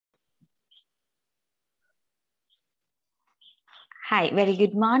Hi, very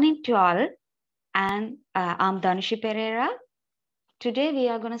good morning to all. And I'm Dhanushi Perera. Today we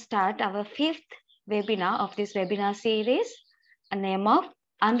are going to start our 5th webinar of this webinar series, a name of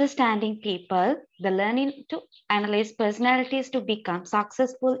Understanding People, the learning to analyze personalities to become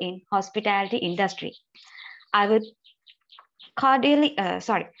successful in hospitality industry. I would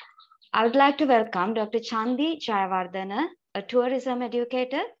like to welcome Dr. Chandi Jayawardena, a tourism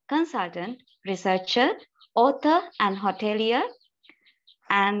educator, consultant, researcher, author, and hotelier.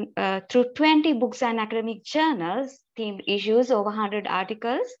 And through 20 books and academic journals, themed issues, over 100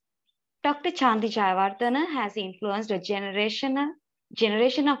 articles, Dr. Chandi Jayawardena has influenced a generation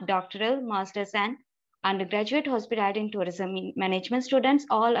of doctoral, master's, and undergraduate hospitality and tourism management students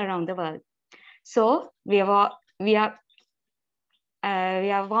all around the world. So we are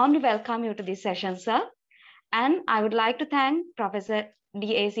warmly welcome you to this session, sir. And I would like to thank Professor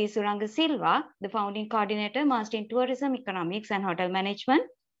D.A.C. Suranga Silva, the founding coordinator, Master in Tourism, Economics, and Hotel Management,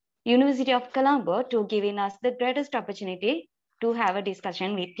 University of Colombo, to giving us the greatest opportunity to have a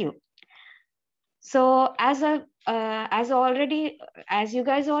discussion with you. So, as you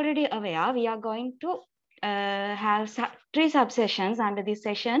guys already aware, we are going to have 3 subsessions under this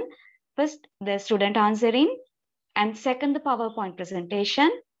session. First, the student answering, and second, the PowerPoint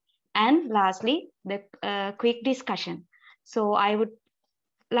presentation, and lastly, the quick discussion. So I would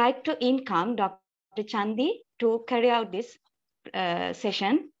like to invite Dr. Chandi to carry out this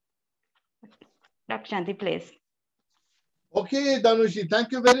session. Dr. Chandi, please. Okay, Dhanushi, thank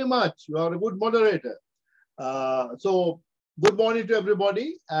you very much. You are a good moderator. So good morning to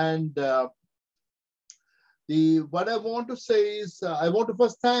everybody. And what I want to say is, I want to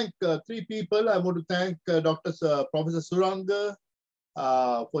first thank 3 people. I want to thank Professor Suranga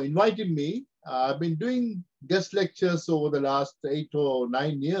for inviting me. I've been doing guest lectures over the last 8 or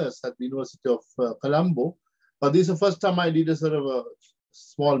 9 years at the University of Colombo, but this is the first time I did a sort of a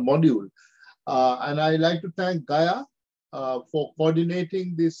small module. And I like to thank Gaia for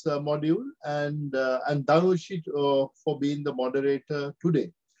coordinating this module, and Dhanushi for being the moderator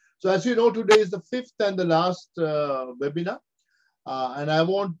today. So as you know, today is the 5th and the last webinar. And I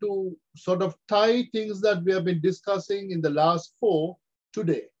want to sort of tie things that we have been discussing in the last 4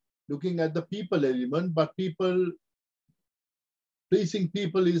 today, looking at the people element, but pleasing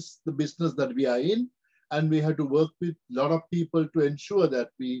people is the business that we are in, and we have to work with a lot of people to ensure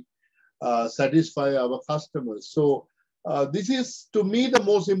that we satisfy our customers. So this is, to me, the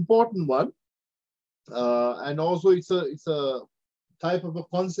most important one. And also it's a type of a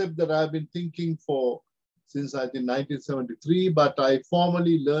concept that I've been thinking for since I think 1973, but I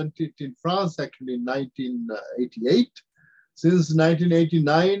formally learned it in France actually in 1988. Since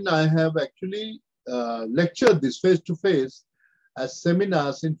 1989, I have actually lectured this face-to-face as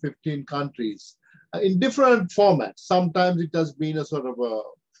seminars in 15 countries in different formats. Sometimes it has been a sort of a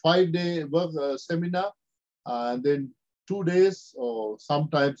 5-day work seminar, and then 2 days, or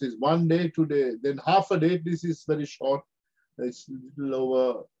sometimes it's 1 day, 2 days, then half a day. This is very short. It's a little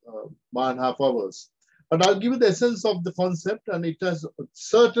over 1.5 hours. But I'll give you the essence of the concept, and it has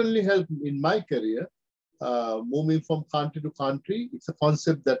certainly helped in my career, moving from country to country. It's a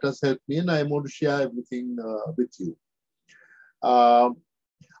concept that has helped me, and I want to share everything with you.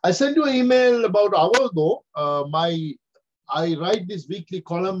 I sent you an email about an hour ago. I write this weekly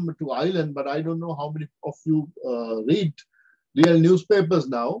column to Ireland, but I don't know how many of you read real newspapers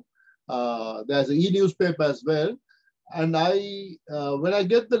now. There's an e-newspaper as well. And when I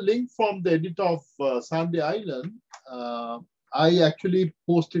get the link from the editor of Sunday Island, I actually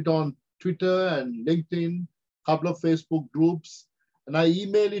post it on Twitter and LinkedIn, a couple of Facebook groups, and I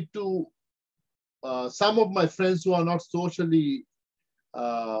email it to some of my friends who are not socially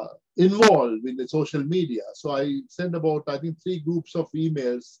involved in the social media. So I send about, I think, 3 groups of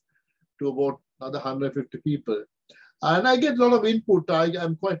emails to about another 150 people. And I get a lot of input.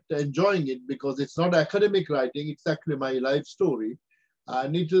 I'm quite enjoying it because it's not academic writing. It's actually my life story.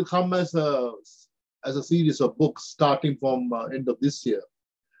 And it will come as a series of books starting from end of this year.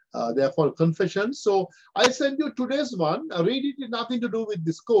 They are called Confessions. So I send you today's one. Read it. It's nothing to do with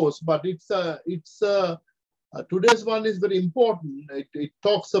this course, but today's one is very important. It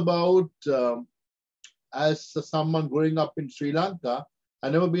talks about, as someone growing up in Sri Lanka,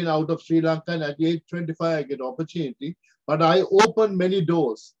 I've never been out of Sri Lanka, and at age 25, I get opportunity. But I opened many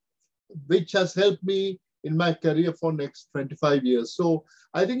doors, which has helped me in my career for next 25 years. So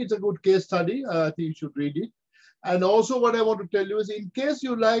I think it's a good case study. I think you should read it. And also what I want to tell you is, in case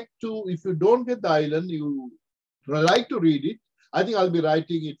you like to, if you don't get the island, you like to read it, I think I'll be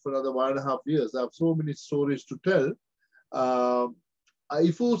writing it for another 1.5 years. I have so many stories to tell.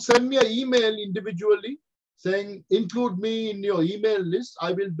 If you send me an email individually, saying, include me in your email list,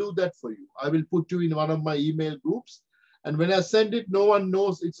 I will do that for you. I will put you in one of my email groups. And when I send it, no one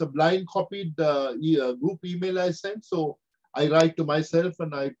knows it's a blind copied group email I send. So I write to myself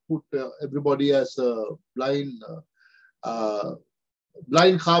and I put everybody as a blind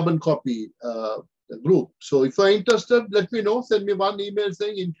carbon copy group. So if you're interested, let me know. Send me one email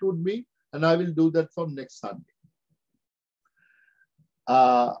saying include me, and I will do that from next Sunday.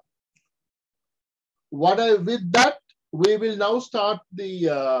 With that, we will now start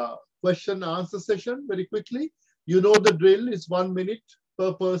the question and answer session very quickly. You know the drill is 1 minute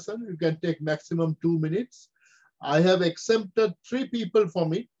per person. You can take maximum 2 minutes. I have exempted 3 people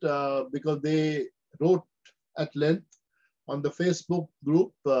from it because they wrote at length on the Facebook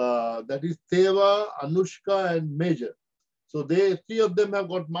group. That is Teva, Anushka, and Major. So 3 of them have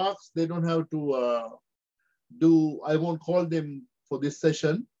got marks. They don't have to I won't call them for this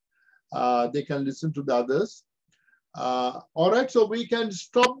session. They can listen to the others. All right, so we can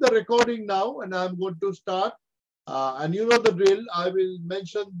stop the recording now, and I'm going to start. And you know the drill. I will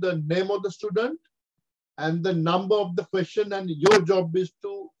mention the name of the student and the number of the question, and your job is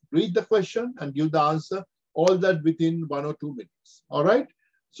to read the question and give the answer, all that within 1 or 2 minutes. All right,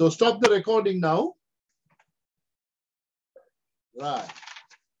 so stop the recording now. Right.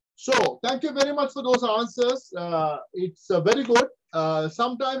 So thank you very much for those answers. It's very good.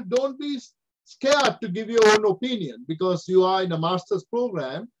 Sometimes don't be scared to give your own opinion because you are in a master's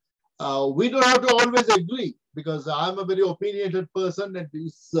program. We don't have to always agree because I'm a very opinionated person that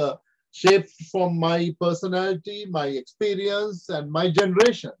is shaped from my personality, my experience, and my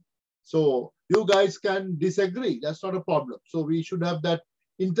generation. So you guys can disagree. That's not a problem. So we should have that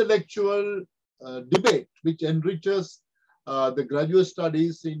intellectual debate which enriches the graduate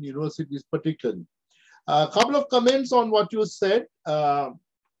studies in universities particularly. A couple of comments on what you said. The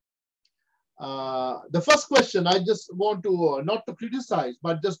first question, I just want to, not to criticize,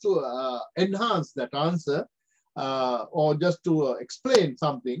 but just to enhance that answer or just to explain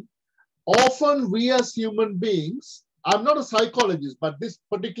something. Often we as human beings, I'm not a psychologist, but this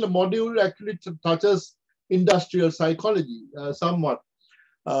particular module actually touches industrial psychology somewhat.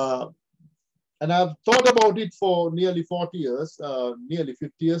 And I've thought about it for nearly 40 years, nearly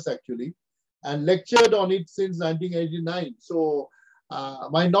 50 years actually, and lectured on it since 1989. So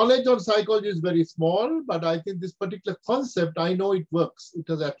my knowledge on psychology is very small, but I think this particular concept, I know it works. It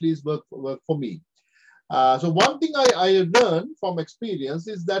has at least worked for me. So one thing I learned from experience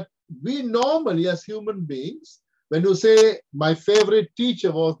is that we normally as human beings, when you say my favorite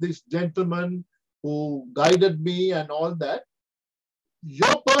teacher was this gentleman who guided me and all that,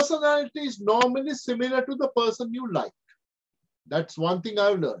 your personality is normally similar to the person you like. That's one thing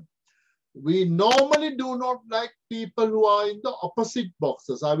I've learned. We normally do not like people who are in the opposite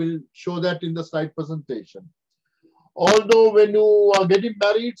boxes. I will show that in the slide presentation. Although when you are getting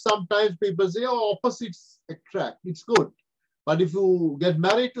married, sometimes people say, oh, opposites attract. It's good. But if you get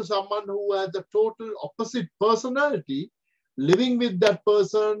married to someone who has a total opposite personality, living with that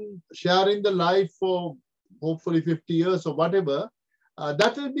person, sharing the life for hopefully 50 years or whatever,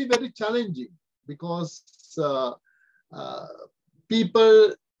 that will be very challenging because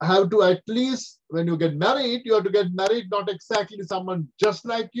people have to, at least when you get married, you have to get married not exactly someone just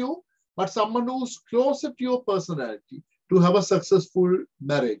like you, but someone who's closer to your personality to have a successful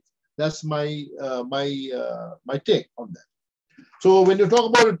marriage. That's my my take on that. So when you talk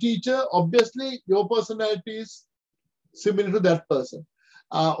about a teacher, obviously your personality is similar to that person.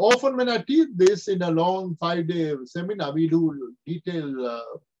 Often when I teach this in a long 5-day seminar, we do detailed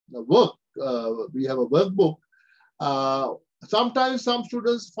work. We have a workbook. Sometimes some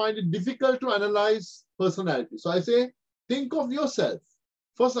students find it difficult to analyze personality. So I say, think of yourself.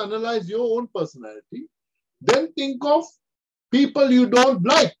 First analyze your own personality. Then think of people you don't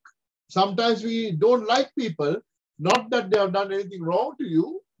like. Sometimes we don't like people, not that they have done anything wrong to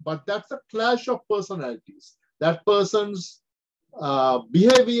you, but that's a clash of personalities. That person's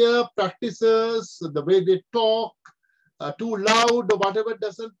behavior, practices, the way they talk, too loud or whatever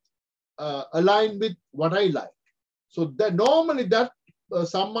doesn't align with what I like. So that normally that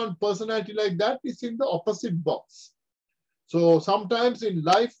someone personality like that is in the opposite box. So sometimes in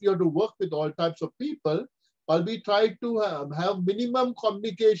life you have to work with all types of people, but we try to have minimum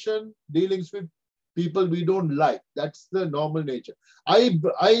communication dealings with people we don't like. That's the normal nature. I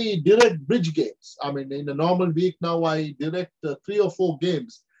direct bridge games. I mean, in a normal week now, I direct 3 or 4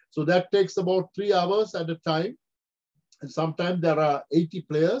 games. So that takes about 3 hours at a time. And sometimes there are 80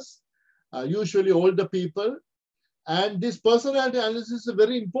 players, usually older people. And this personality analysis is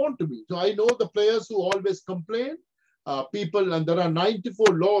very important to me. So I know the players who always complain. people, and there are 94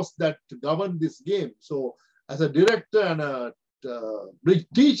 laws that govern this game. So as a director and a bridge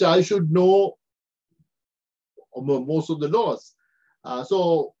teacher, I should know most of the laws.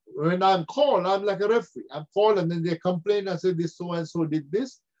 So when I'm called, I'm like a referee. I'm called and then they complain and say this so-and-so did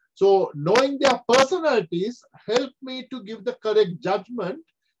this. So knowing their personalities help me to give the correct judgment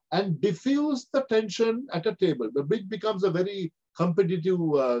and diffuse the tension at a table. The bridge becomes a very competitive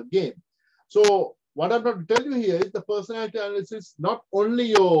game. So what I'm going to tell you here is the personality analysis, not only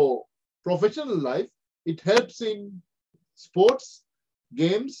your professional life, it helps in sports,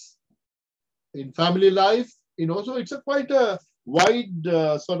 games, in family life, so it's quite a wide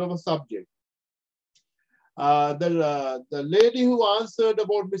sort of a subject. The lady who answered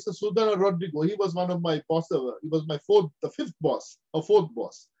about Mr. Sudana Rodrigo, he was one of my bosses. He was my fourth boss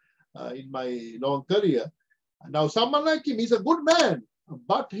in my long career. Now, someone like him, he's a good man,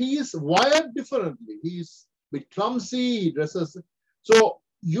 but he is wired differently. He's a bit clumsy, he dresses. So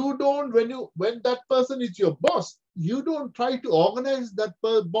you don't, when that person is your boss, you don't try to organize that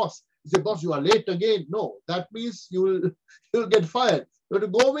boss. You say, boss, you are late again. No, that means you'll get fired. You have to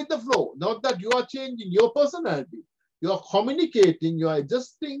go with the flow. Not that you are changing your personality. You are communicating, you are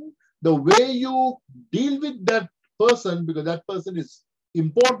adjusting the way you deal with that person, because that person is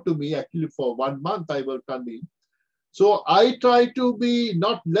important to me. Actually, for 1 month, I worked on him. So I try to be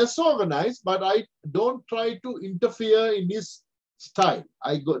not less organized, but I don't try to interfere in his style.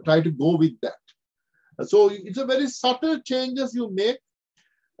 I try to go with that. So it's a very subtle changes you make.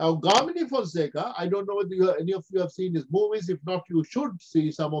 Now, Gamini Fonseca, I don't know whether any of you have seen his movies. If not, you should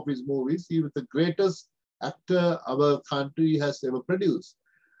see some of his movies. He was the greatest actor our country has ever produced.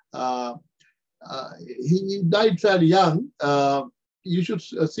 He died fairly young. You should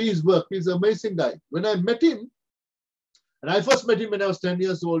see his work. He's an amazing guy. When I met him, and I first met him when I was 10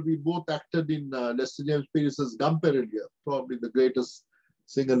 years old, we both acted in Lester James Peirce's Gamperelia, probably the greatest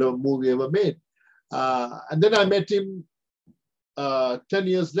single movie ever made. And then I met him 10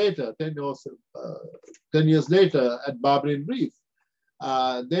 years later, 10 years later at Barbarian Reef.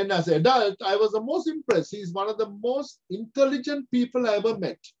 Then as an adult, I was the most impressed. He's one of the most intelligent people I ever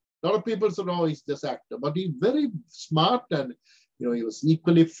met. A lot of people say, no, he's just actor, but he's very smart and he was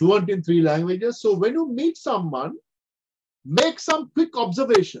equally fluent in 3 languages. So when you meet someone, make some quick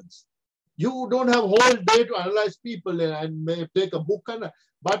observations. You don't have a whole day to analyze people and may take a book,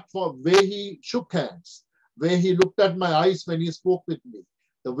 but for way he shook hands, way he looked at my eyes when he spoke with me,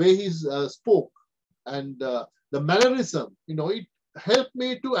 the way he spoke, and the mannerism, it helped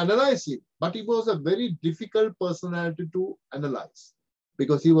me to analyze it. But he was a very difficult personality to analyze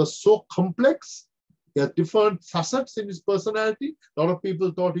because he was so complex. He had different facets in his personality. A lot of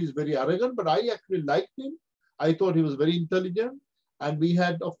people thought he's very arrogant, but I actually liked him. I thought he was very intelligent. And we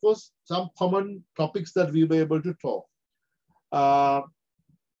had, of course, some common topics that we were able to talk.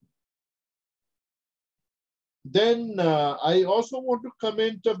 Then I also want to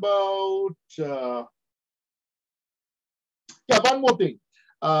comment about, one more thing.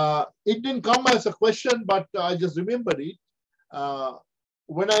 It didn't come as a question, but I just remembered it.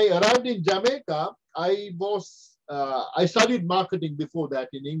 When I arrived in Jamaica, I studied marketing before that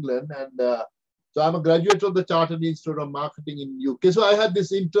in England. And so I'm a graduate of the Chartered Institute of Marketing in UK. So I had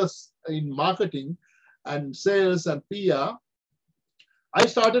this interest in marketing and sales and PR. I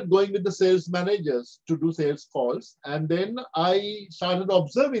started going with the sales managers to do sales calls. And then I started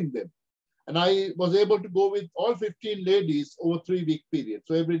observing them. And I was able to go with all 15 ladies over a 3-week period.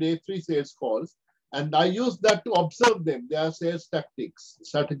 So every day, 3 sales calls. And I used that to observe them, their sales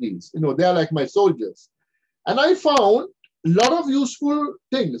strategies. They are like my soldiers. And I found a lot of useful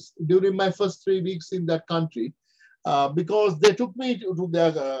things during my first 3 weeks in that country because they took me to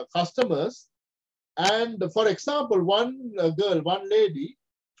their customers. And for example, one lady,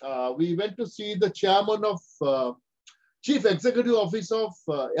 we went to see the chairman of Chief Executive Office of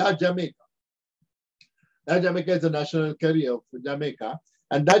Air Jamaica. Air Jamaica is the national carrier of Jamaica.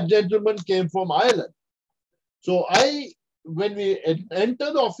 And that gentleman came from Ireland. So when we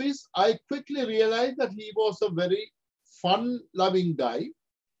entered the office, I quickly realized that he was a very fun-loving guy.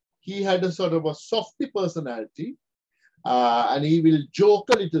 He had a sort of a softy personality and he will joke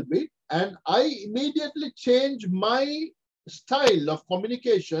a little bit. And I immediately changed my style of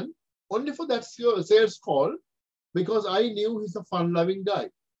communication only for that sales call because I knew he's a fun-loving guy.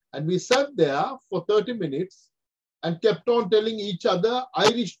 And we sat there for 30 minutes and kept on telling each other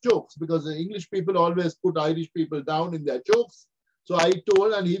Irish jokes because the English people always put Irish people down in their jokes. So I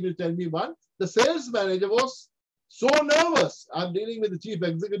told, and he will tell me one. The sales manager was so nervous. I'm dealing with the chief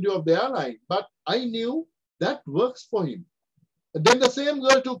executive of the airline, but I knew that works for him. Then the same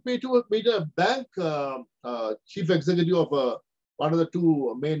girl took me to meet a bank chief executive of one of the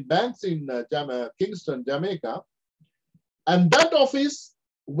two main banks in Kingston, Jamaica. And that office,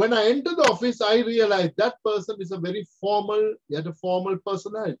 when I entered the office, I realized that person is a very formal, he had a formal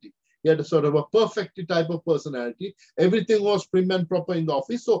personality. He had a sort of a perfect type of personality. Everything was prim and proper in the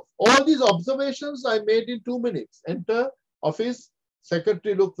office. So all these observations I made in 2 minutes. Enter office,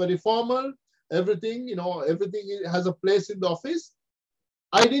 secretary looked very formal, everything, everything has a place in the office.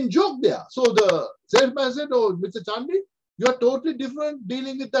 I didn't joke there. So the salesman said, "Oh, Mr. Chandi, you are totally different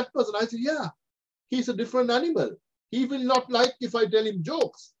dealing with that person." I said, "Yeah, he's a different animal. He will not like if I tell him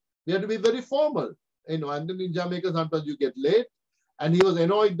jokes. We have to be very formal. And then in Jamaica, sometimes you get late. And he was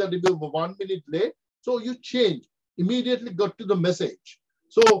annoyed that if you were 1 minute late. So you change, immediately got to the message.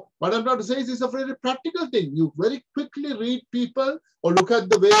 So what I'm trying to say is it's a very practical thing. You very quickly read people or look at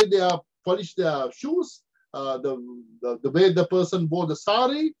the way they are polish their shoes, the way the person wore the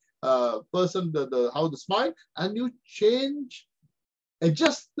sari, how the smile, and you change,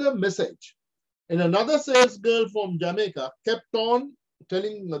 adjust the message. And another sales girl from Jamaica kept on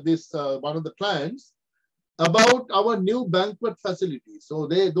telling this one of the clients about our new banquet facility. So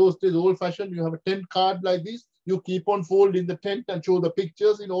those days old-fashioned, you have a tent card like this, you keep on folding the tent and show the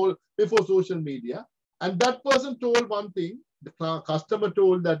pictures before social media. And that person told one thing, the customer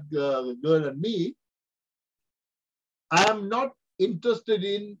told that girl and me, "I am not interested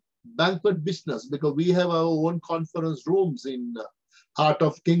in banquet business because we have our own conference rooms in heart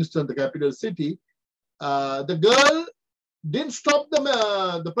of Kingston, the capital city." The girl didn't stop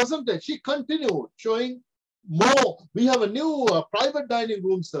the presentation. She continued showing more. "We have a new private dining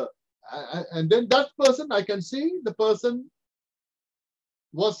room, sir." And then that person, I can see the person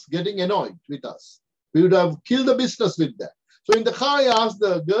was getting annoyed with us. We would have killed the business with that. So in the car, I asked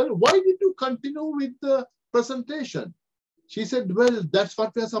the girl, "Why did you continue with the presentation?" She said, "Well, that's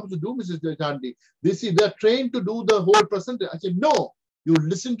what we are supposed to do, Mrs. Chandi. We are trained to do the whole presentation." I said, "No, you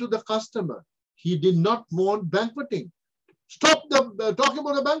listen to the customer. He did not want banqueting. Stop talking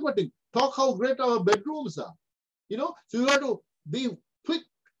about the banqueting. Talk how great our bedrooms are." So you have to be quick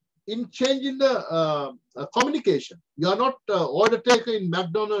in changing the communication. You are not order taker in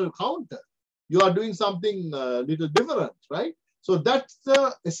McDonald's counter. You are doing something little different, right? So that's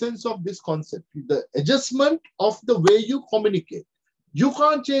the essence of this concept, the adjustment of the way you communicate. You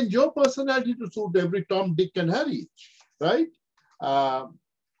can't change your personality to suit every Tom, Dick, and Harry, right?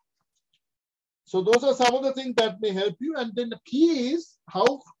 So those are some of the things that may help you. And then the key is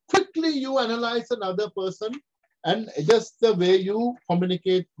how quickly you analyze another person and adjust the way you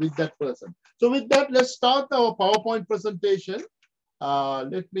communicate with that person. So with that, let's start our PowerPoint presentation.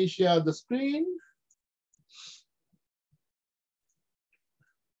 Let me share the screen.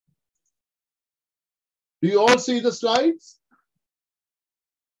 Do you all see the slides?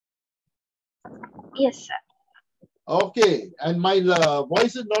 Yes, sir. Okay, and my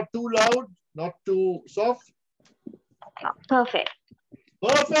voice is not too loud, not too soft? Perfect.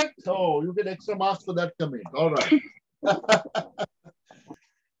 Perfect? Oh, you get extra marks for that comment. All right.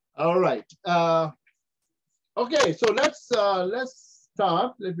 All right. Okay, so let's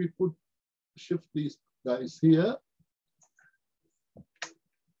start. Let me shift these guys here.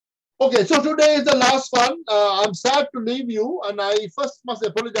 Okay, so today is the last one. I'm sad to leave you, and I first must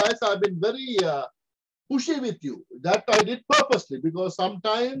apologize. I've been very pushy with you. That I did purposely because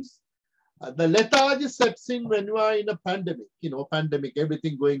sometimes the lethargy sets in when you are in a pandemic. Pandemic,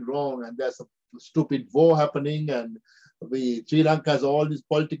 everything going wrong, and there's a stupid war happening, and Sri Lanka has all these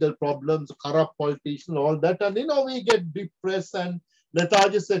political problems, corrupt politicians, all that, and we get depressed and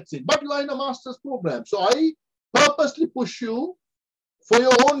lethargy sets in. But you are in a master's program, so I purposely push you for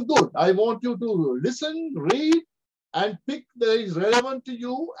your own good. I want you to listen, read, and pick that is relevant to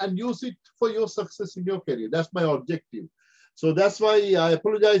you and use it for your success in your career. That's my objective. So that's why I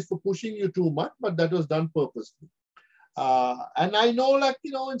apologize for pushing you too much, but that was done purposely. And I know,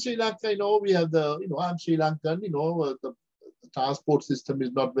 in Sri Lanka, we have I'm Sri Lankan, the transport system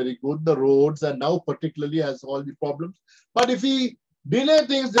is not very good. The roads, and now particularly has all the problems. But if we delay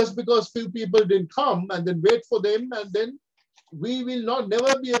things just because few people didn't come and then wait for them, and then we will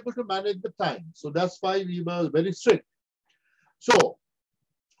never be able to manage the time. So that's why we were very strict. So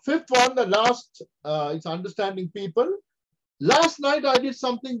fifth one, the last is understanding people. Last night I did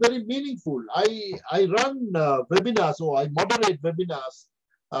something very meaningful. I run webinars, or I moderate webinars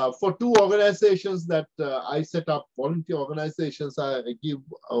for two organizations that I set up, volunteer organizations. I give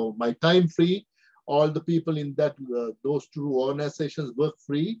my time free. All the people in those two organizations work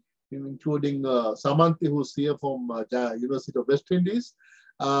free, including Samanthi, who's here from University of West Indies.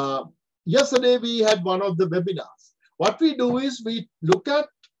 Yesterday, we had one of the webinars. what we do is we look at,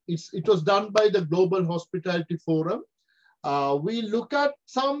 it was done by the Global Hospitality Forum. We look at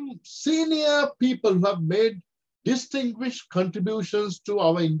some senior people who have made distinguished contributions to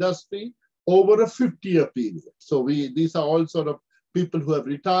our industry over a 50-year period. So these are all sort of people who have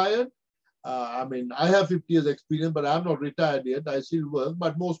retired. I mean, I have 50 years experience, but I'm not retired yet. I still work,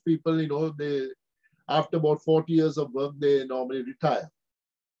 but most people, you know, after about 40 years of work, they normally retire.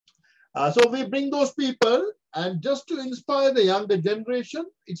 So we bring those people, and just to inspire the younger generation,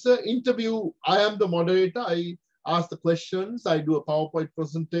 it's an interview. I am the moderator. I ask the questions. I do a PowerPoint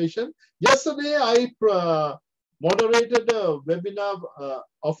presentation. Yesterday, I moderated a webinar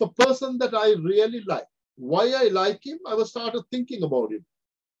of a person that I really like. Why I like him? I started thinking about him.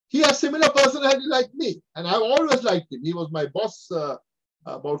 He has similar personality like me, and I've always liked him. He was my boss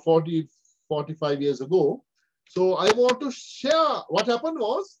about 45 years ago. So I want to share what happened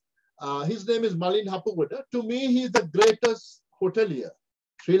was, his name is Malin Hapugada. To me, he's the greatest hotelier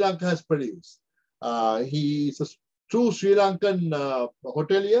Sri Lanka has produced. He is a true Sri Lankan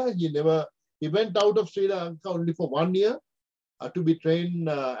hotelier. He went out of Sri Lanka only for 1 year to be trained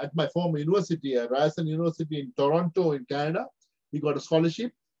at my former university, Ryerson University in Toronto in Canada. He got a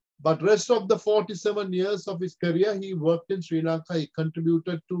scholarship. But rest of the 47 years of his career, he worked in Sri Lanka. He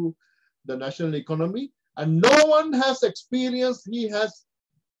contributed to the national economy. And no one has experience he has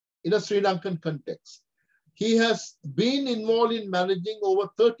in a Sri Lankan context. He has been involved in managing over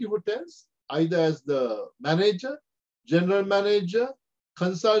 30 hotels, either as the manager, general manager,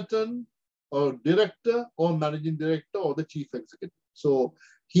 consultant, or director, or managing director, or the chief executive. So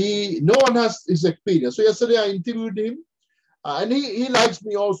no one has his experience. So yesterday I interviewed him, and he likes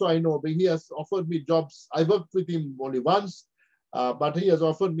me also, I know, but he has offered me jobs. I worked with him only once, but he has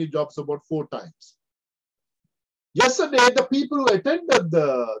offered me jobs about 4 times. Yesterday, the people who attended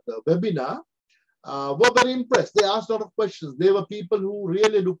the webinar were very impressed. They asked a lot of questions. They were people who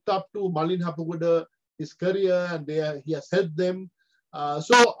really looked up to Malin Hapugada, his career, and he has helped them.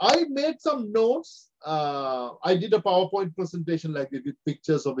 So I made some notes. I did a PowerPoint presentation like this with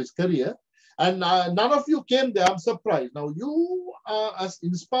pictures of his career. And none of you came there. I'm surprised. Now, you are as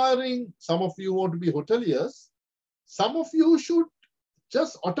inspiring. Some of you want to be hoteliers. Some of you should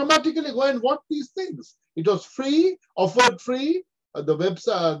just automatically go and watch these things. It was free, offered free. The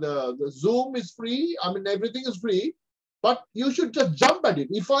website, the Zoom is free. I mean, everything is free. But you should just jump at it.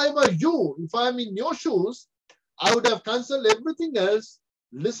 If I were you, if I'm in your shoes, I would have canceled everything else.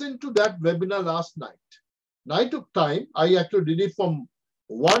 Listen to that webinar last night. Now, I took time. I actually did it from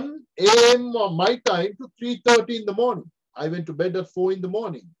 1 a.m. of my time to 3:30 in the morning. I went to bed at 4 in the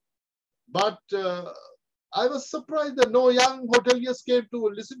morning. But I was surprised that no young hoteliers came to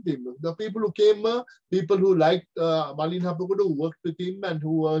listen to him. The people who came were people who liked Malin Hapugada, who worked with him and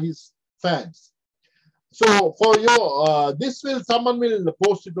who were his fans. So for your, someone will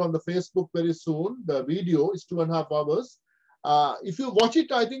post it on the Facebook very soon. The video is 2.5 hours. If you watch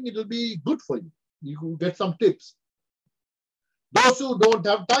it, I think it will be good for you. You will get some tips. Those who don't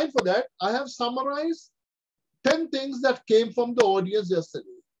have time for that, I have summarized 10 things that came from the audience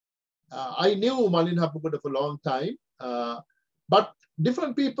yesterday. I knew Malin Hapugada for a long time, but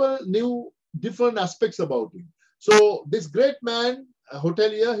different people knew different aspects about him. So this great man,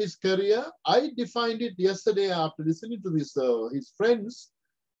 hotelier, his career, I defined it yesterday after listening to this, his friends.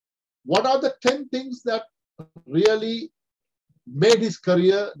 What are the 10 things that really made his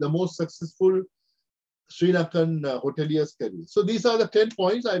career the most successful Sri Lankan hotelier's career? So these are the 10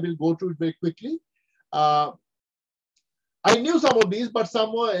 points. I will go through it very quickly. I knew some of these, but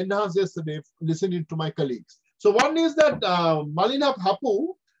some were enhanced yesterday listening to my colleagues. So one is that Malin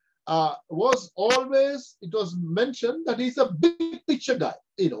Hapu was always, it was mentioned that he's a big picture guy,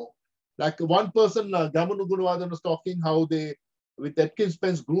 you know. Like one person, Gamanu Gunawardena was talking how they, with Atkins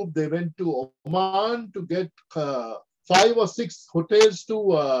Spence Group, they went to Oman to get 5 or 6 hotels to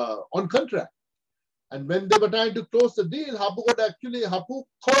on contract. And when they were trying to close the deal, Hapu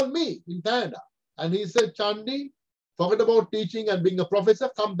called me in Canada. And he said, Chandi, forget about teaching and being a professor,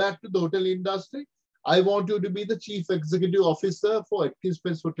 come back to the hotel industry. I want you to be the chief executive officer for Atkins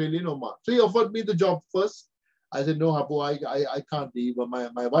Spence Hotel in Oman. So he offered me the job first. I said, no, Hapu, I can't leave.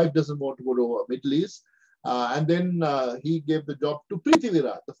 My wife doesn't want to go to Middle East. And then he gave the job to Preeti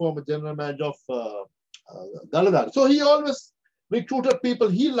Virat, the former general manager of Galadar. So he always recruited people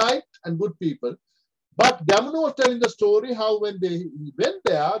he liked and good people. But Gamanu was telling the story how when they went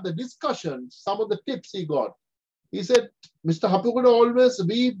there, the discussions, some of the tips he got. He said, Mr. Hapugada always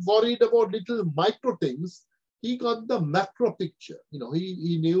be worried about little micro things. He got the macro picture. You know,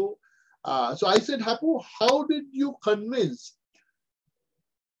 he knew. So I said, Hapu, how did you convince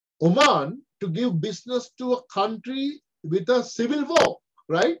Oman to give business to a country with a civil war,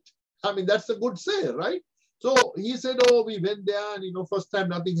 right? I mean, that's a good say, right? So he said, oh, we went there and, first time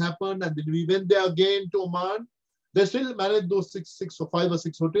nothing happened. And then we went there again to Oman. They still managed those five or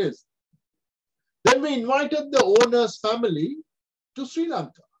six hotels. Then we invited the owner's family to Sri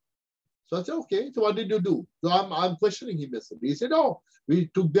Lanka. So I said, okay, so what did you do? So I'm questioning him yesterday. He said, oh,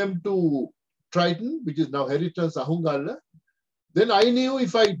 we took them to Triton, which is now Heritage Ahungalla. Then I knew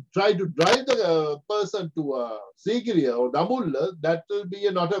if I try to drive the person to Sigiriya or Damulla, that will be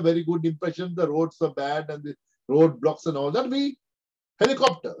not a very good impression. The roads are bad and the road blocks and all that. We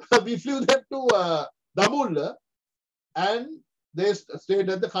helicopter. We flew them to Damulla and they stayed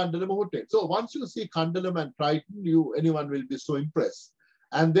at the Kandalam Hotel. So once you see Kandalam and Triton, anyone will be so impressed.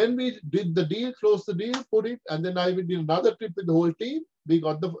 And then we did the deal, closed the deal, put it, and then I did another trip with the whole team. We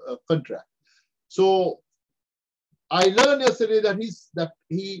got the contract. So I learned yesterday that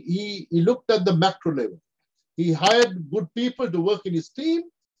he looked at the macro level. He hired good people to work in his team,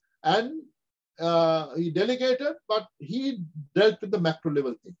 and he delegated, but he dealt with the macro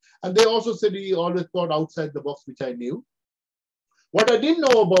level thing. And they also said he always thought outside the box, which I knew. What I didn't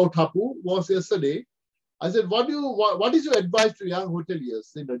know about Hapu was yesterday. I said, what is your advice to young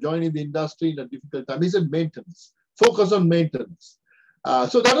hoteliers, joining the industry in a difficult time? He said, maintenance. Focus on maintenance.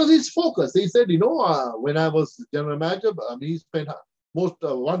 So that was his focus. He said, when I was general manager, he spent most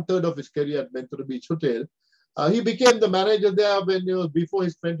 1/3 of his career at Ventura Beach Hotel. He became the manager there before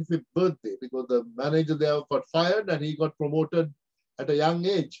his 25th birthday, because the manager there got fired and he got promoted at a young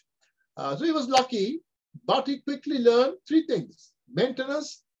age. So he was lucky, but he quickly learned 3 things: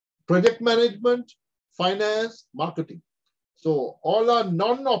 maintenance, project management, finance, marketing. So all our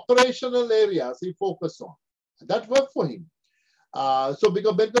non-operational areas he focused on. That worked for him. So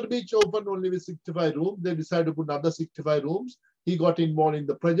because Ventura Beach opened only with 65 rooms, they decided to put another 65 rooms. He got involved in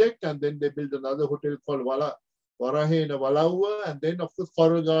the project, and then they built another hotel called Warahena Walaua, and then of course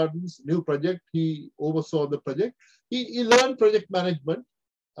Coral Gardens, new project. He oversaw the project. He learned project management,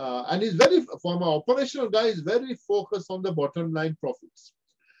 and he's from an operational guy, is very focused on the bottom line profits.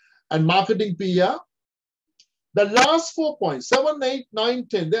 And marketing PR. The last 4 points, 7, 8, 9,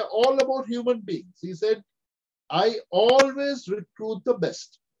 10, they're all about human beings. He said, I always recruit the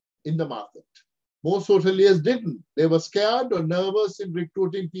best in the market. Most hoteliers didn't. They were scared or nervous in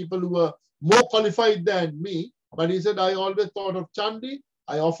recruiting people who were more qualified than me. But he said, I always thought of Chandi.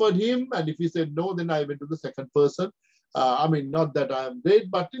 I offered him, and if he said no, then I went to the second person. I mean, not that I am great,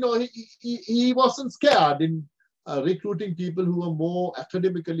 but he wasn't scared in recruiting people who were more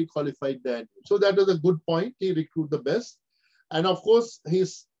academically qualified than him. So that was a good point. He recruited the best. And of course,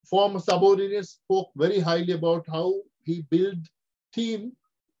 his former subordinates spoke very highly about how he built team,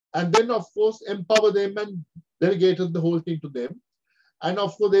 and then of course empower them and delegated the whole thing to them. And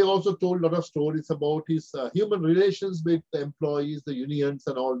of course, they also told a lot of stories about his human relations with the employees, the unions,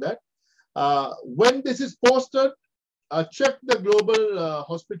 and all that. When this is posted, check the Global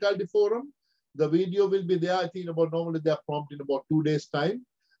Hospitality Forum. The video will be there. I think normally they are prompt in about 2 days' time.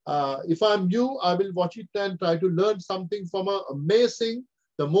 If I'm you, I will watch it and try to learn something from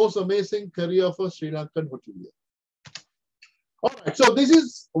the most amazing career of a Sri Lankan hotelier. All right, so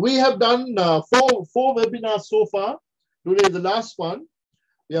we have done four webinars so far. Today is the last one.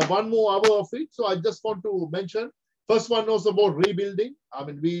 We have 1 more hour of it. So I just want to mention, first one was about rebuilding. I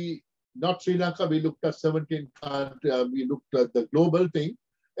mean, not Sri Lanka, we looked at 17 countries, we looked at the global thing.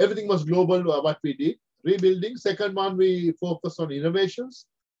 Everything was global, what we did. Rebuilding. Second one, we focused on innovations.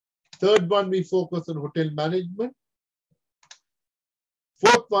 Third one, we focused on hotel management.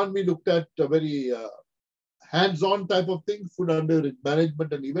 Fourth one, we looked at a very hands-on type of thing, food under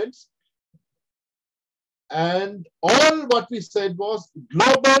management and events. And all what we said was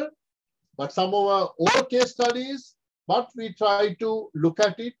global, but some of our own case studies, but we try to look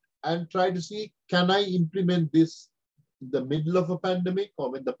at it and try to see, can I implement this in the middle of a pandemic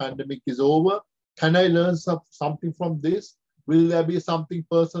or when the pandemic is over? Can I learn something from this? Will there be something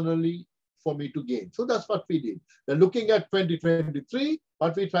personally for me to gain? So that's what we did. Then looking at 2023,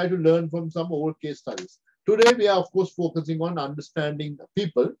 but we try to learn from some old case studies. Today, we are, of course, focusing on understanding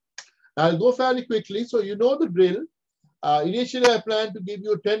people. I'll go fairly quickly. So you know the drill. Initially, I planned to give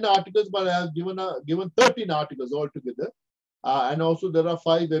you 10 articles, but I have given 13 articles altogether. And also, there are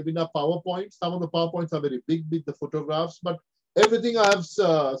 5 webinar PowerPoints. Some of the PowerPoints are very big with the photographs, but everything I have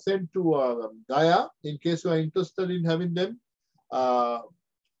sent to Gaia in case you are interested in having them.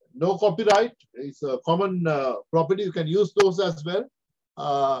 No copyright. It's a common property. You can use those as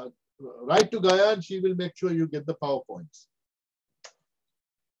well. Write to Gaia and she will make sure you get the PowerPoints.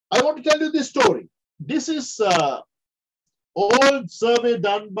 I want to tell you this story. This is old survey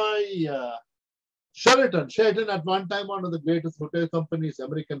done by Sheraton. Sheraton at one time, one of the greatest hotel companies,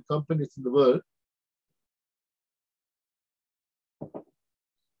 American companies in the world.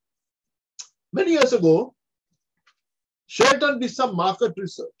 Many years ago, Sheraton did some market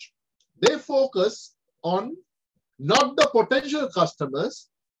research. They focus on not the potential customers,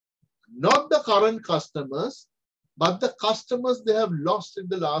 not the current customers, but the customers they have lost in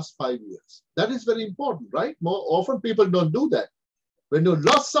the last 5 years. That is very important, right? More often people don't do that. When you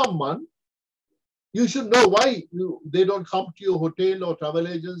lost someone, you should know why they don't come to your hotel or travel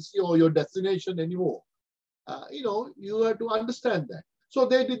agency or your destination anymore. You have to understand that. So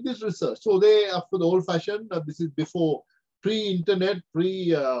they did this research. So they, after the old-fashioned, this is before pre-internet,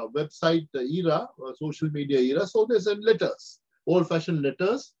 pre-website era, social media era. So they sent letters, old-fashioned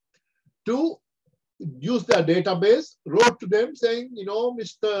letters, to use their database, wrote to them saying,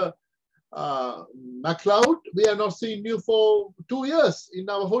 Mr. MacLeod, we have not seen you for 2 years in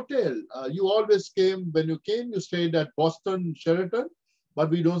our hotel. You always came, when you came, you stayed at Boston Sheraton, but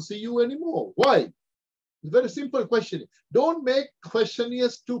we don't see you anymore. Why? It's a very simple question. Don't make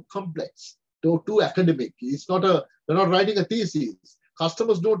questionnaires too complex, too academic. They're not writing a thesis.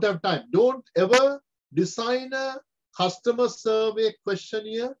 Customers don't have time. Don't ever design a customer survey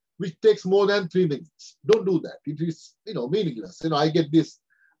questionnaire which takes more than 3 minutes. Don't do that. It is, meaningless. I get this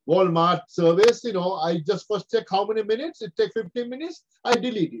Walmart surveys, I just first check how many minutes. It takes 15 minutes. I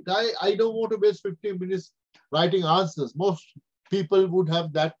delete it. I don't want to waste 15 minutes writing answers. Most people would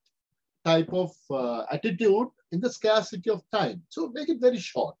have that type of attitude in the scarcity of time. So make it very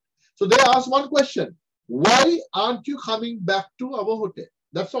short. So they ask one question: why aren't you coming back to our hotel?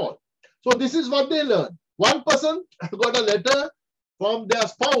 That's all. So this is what they learned. One person got a letter from their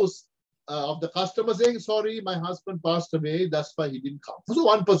spouse of the customer saying, sorry, my husband passed away. That's why he didn't come. So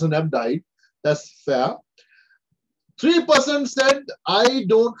one person have died. That's fair. 3% said, I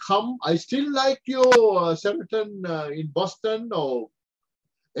don't come. I still like your Sheraton in Boston or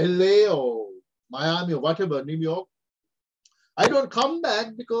LA or Miami or whatever, New York. I don't come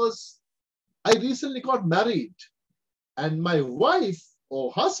back because I recently got married and my wife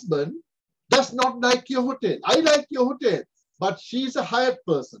or husband does not like your hotel. I like your hotel, but she's a Hyatt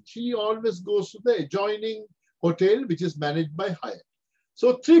person. She always goes to the adjoining hotel, which is managed by Hyatt.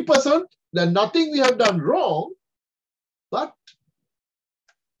 So 3%, there's nothing we have done wrong, but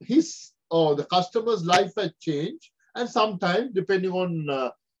his or the customer's life has changed. And sometimes, depending on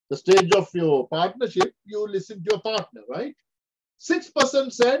the stage of your partnership, you listen to your partner, right?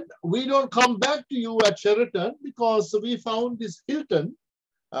 6% said, we don't come back to you at Sheraton because we found this Hilton,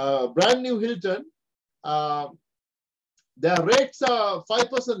 brand new Hilton. Their rates are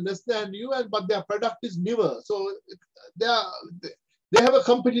 5% less than you, but their product is newer. So they have a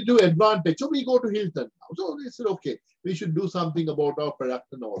competitive advantage. So we go to Hilton now. So they said, okay, we should do something about our product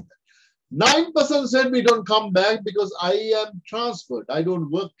and all that. 9% said we don't come back because I am transferred. I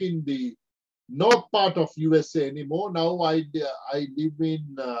don't work in the north part of USA anymore. Now I live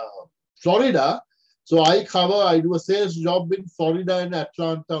in Florida. So I do a sales job in Florida and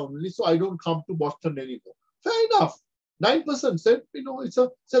Atlanta only. So I don't come to Boston anymore. Fair enough. 9% said, it's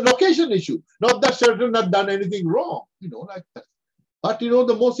a location issue. Not that Sheraton had done anything wrong, like that. But,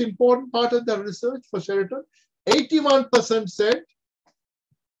 the most important part of the research for Sheraton, 81% said,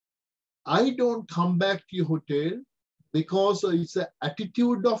 I don't come back to your hotel because it's an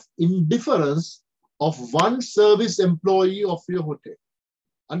attitude of indifference of one service employee of your hotel.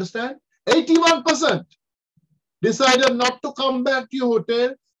 Understand? 81% decided not to come back to your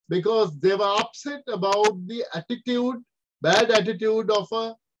hotel because they were upset about the attitude, bad attitude of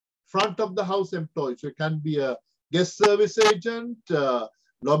a front of the house employee. So it can be a guest service agent,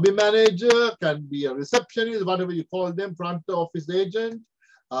 lobby manager, can be a receptionist, whatever you call them, front office agent,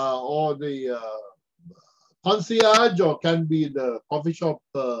 or the concierge, or can be the coffee shop,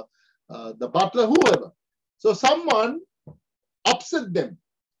 the butler, whoever. So someone upset them,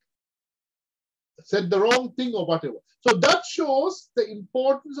 said the wrong thing or whatever. So that shows the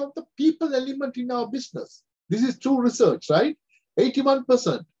importance of the people element in our business. This is true research, right?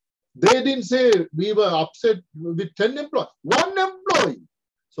 81%. They didn't say we were upset with 10 employees, 1 employee.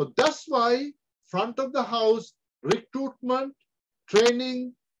 So that's why front of the house, recruitment,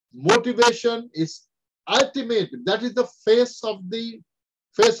 training, motivation is ultimate. That is the face of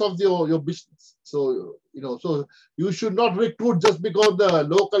your business. So, so you should not recruit just because the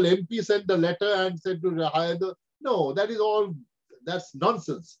local MP sent the letter and said to hire no, that's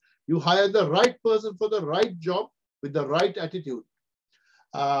nonsense. You hire the right person for the right job with the right attitude.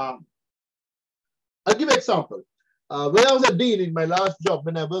 I'll give an example. When I was a dean in my last job,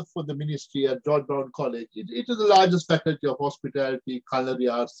 when I worked for the ministry at George Brown College, it is the largest faculty of hospitality, culinary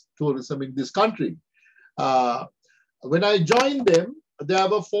arts, tourism in this country. When I joined them, there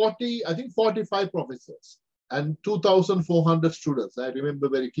were 45 professors and 2,400 students. I remember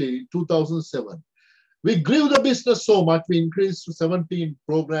very clearly, in 2007. We grew the business so much. We increased to 17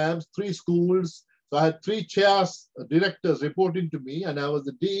 programs, 3 schools. So I had 3 chairs, directors reporting to me, and I was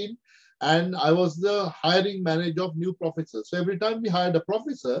the dean, and I was the hiring manager of new professors. So every time we hired a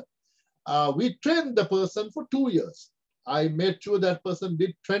professor, we trained the person for 2 years. I made sure that person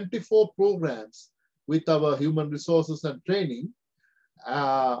did 24 programs with our human resources and training.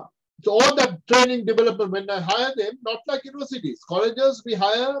 So all that training development, when I hire them, not like universities, colleges we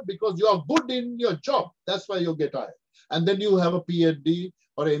hire because you are good in your job. That's why you get hired. And then you have a PhD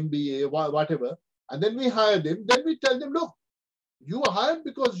or MBA, whatever. And then we hire them. Then we tell them, look, you are hired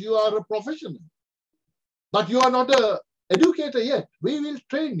because you are a professional, but you are not an educator yet. We will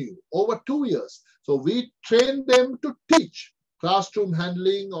train you over 2 years. So we train them to teach, classroom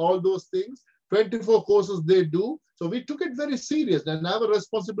handling, all those things. 24 courses they do. So we took it very serious, and I was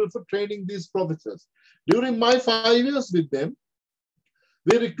responsible for training these professors. During my 5 years with them,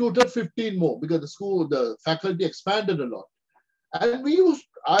 we recruited 15 more because the faculty expanded a lot. And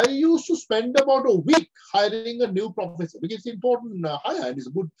I used to spend about a week hiring a new professor because it's important hire, and it's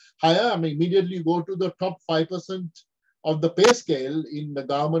a good hire. I mean, immediately you go to the top 5% of the pay scale in the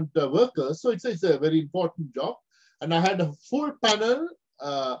government workers. So it's a very important job. And I had a full panel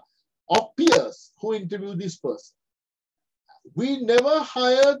of peers who interviewed this person. We never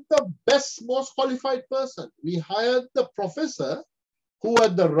hired the best, most qualified person. We hired the professor who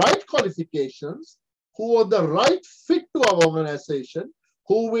had the right qualifications, who are the right fit to our organization,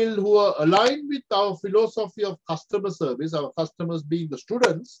 who are aligned with our philosophy of customer service, our customers being the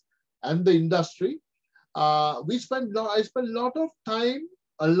students and the industry. I spent a lot of time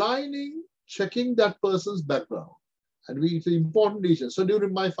aligning, checking that person's background. And it's an important issue. So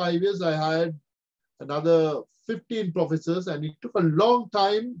during my 5 years, I hired another 15 professors, and it took a long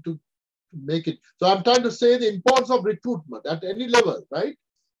time to make it. So I'm trying to say the importance of recruitment at any level, right?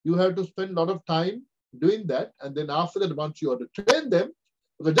 You have to spend a lot of time doing that. And then after that, once you have to train them,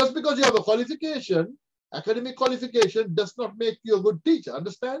 because just because you have a qualification, academic qualification does not make you a good teacher.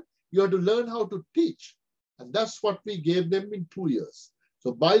 Understand? You have to learn how to teach. And that's what we gave them in 2 years.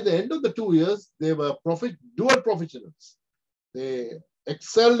 So by the end of the 2 years, they were dual professionals. They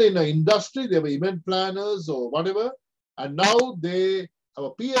excelled in an industry, they were event planners or whatever, and now they have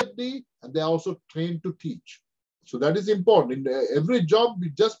a PhD and they're also trained to teach. So that is important. In every job,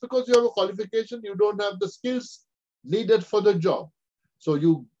 just because you have a qualification, you don't have the skills needed for the job. So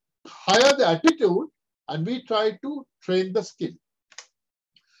you hire the attitude and we try to train the skill.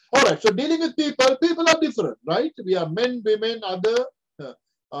 All right, so dealing with people are different, right? We are men, women, other,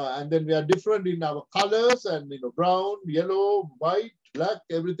 and then we are different in our colors and brown, yellow, white, black,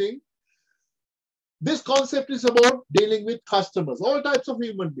 everything. This concept is about dealing with customers, all types of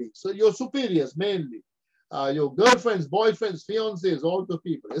human beings. So your superiors mainly, your girlfriends, boyfriends, fiancés, all the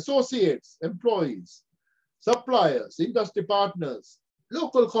people, associates, employees, suppliers, industry partners,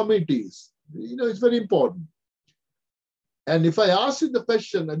 local committees. It's very important. And if I ask you the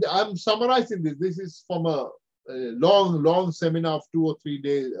question, and I'm summarizing this, this is from a long seminar of 2 or 3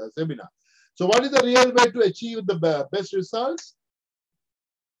 day seminar. So what is the real way to achieve the best results?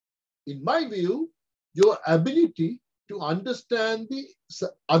 In my view, your ability to understand the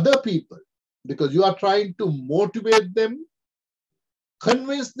other people, because you are trying to motivate them,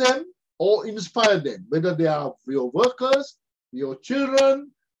 convince them, or inspire them, whether they are your workers, your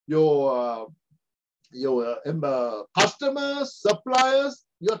children, your customers, suppliers.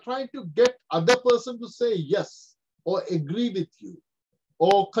 You're trying to get other person to say yes, or agree with you,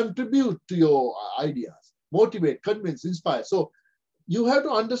 or contribute to your ideas, motivate, convince, inspire. So you have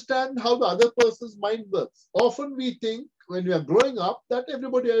to understand how the other person's mind works. Often we think when we are growing up that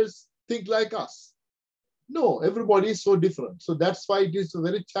everybody else think like us. No, everybody is so different. So that's why it is a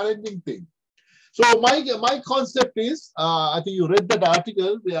very challenging thing. So my concept is, I think you read that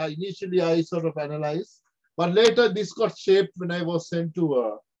article where initially I sort of analyzed, but later this got shaped when I was sent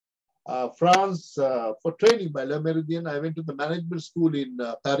to France for training by Le Méridien. I went to the management school in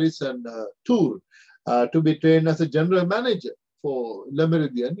Paris and Tours to be trained as a general manager for Le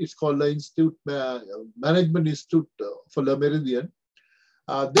Méridien. It's called the Institute, Management Institute for Le Méridien.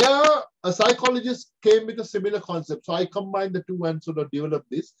 There, a psychologist came with a similar concept. So I combined the two and sort of developed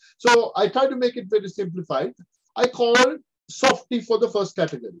this. So I try to make it very simplified. I call softy for the first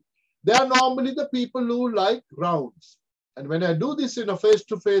category. They are normally the people who like rounds. And when I do this in a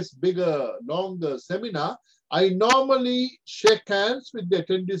face-to-face, bigger, longer seminar, I normally shake hands with the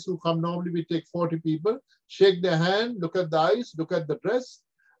attendees who come. Normally we take 40 people, shake their hand, look at the eyes, look at the dress,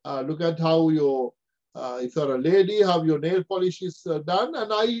 look at how your If you're a lady, how your nail polish is done,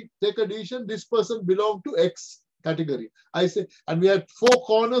 and I take a decision, this person belongs to X category. I say, and we had 4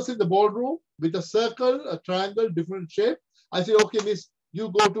 corners in the ballroom with a circle, a triangle, different shape. I say, okay, miss,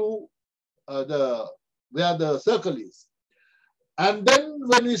 you go to where the circle is. And then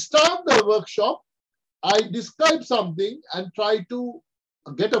when we start the workshop, I describe something and try to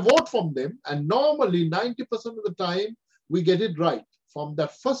get a vote from them. And normally 90% of the time, we get it right from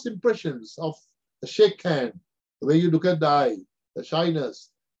that first impressions of the shake hand, the way you look at the eye, the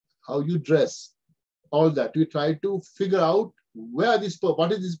shyness, how you dress, all that. We try to figure out what is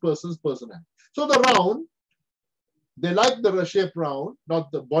this person's personality. So the round, they like the shape round,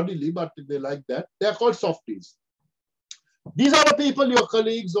 not the bodily, but they like that. They are called softies. These are the people, your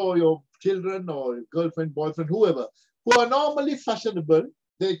colleagues or your children or your girlfriend, boyfriend, whoever, who are normally fashionable.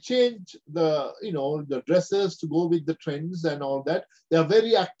 They change the, the dresses to go with the trends and all that. They are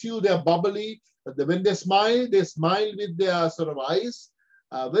very active, they are bubbly. When they smile with their sort of eyes.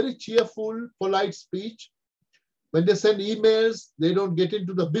 Very cheerful, polite speech. When they send emails, they don't get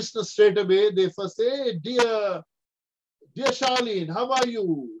into the business straight away. They first say, hey, dear Charlene, how are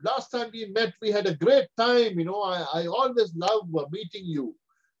you? Last time we met, we had a great time. I always love meeting you.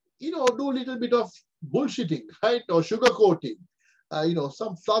 Do a little bit of bullshitting, right? Or sugarcoating,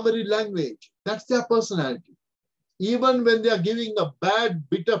 some flowery language. That's their personality. Even when they are giving a bad,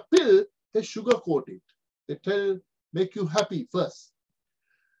 bitter pill, they sugarcoat it. They make you happy first.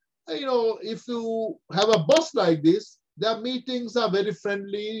 If you have a boss like this, their meetings are very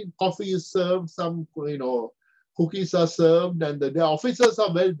friendly. Coffee is served, some, cookies are served, and their officers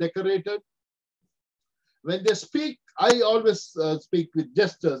are well decorated. When they speak, I always speak with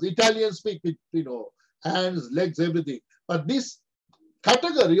gestures. Italians speak with, hands, legs, everything. But this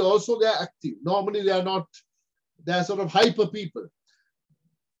category also, they are active. Normally, they are not, they are sort of hyper people.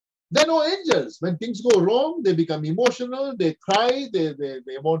 They're no angels. When things go wrong, they become emotional, they cry, they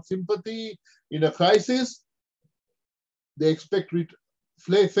want sympathy in a crisis. They expect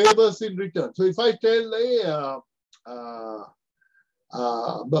favors in return. So if I tell, hey,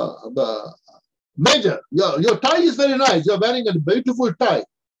 Major, your tie is very nice. You're wearing a beautiful tie.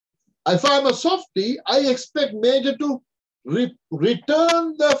 If I'm a softie, I expect Major to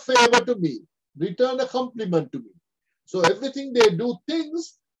return the favor to me, return a compliment to me. So everything they do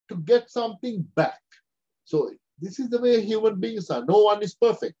things to get something back. So this is the way human beings are. No one is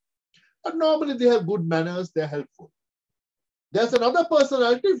perfect. But normally they have good manners, they're helpful. There's another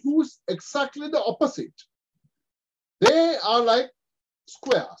personality who's exactly the opposite. They are like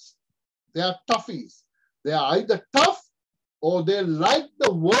squares. They are toughies. They are either tough or they like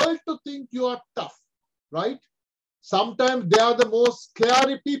the world to think you are tough, right? Sometimes they are the most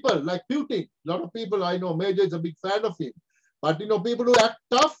scary people, like Putin. A lot of people I know, Major is a big fan of him. But people who act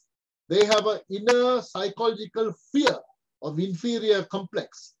tough, they have an inner psychological fear of inferior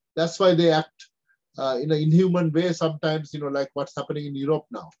complex. That's why they act in an inhuman way sometimes, like what's happening in Europe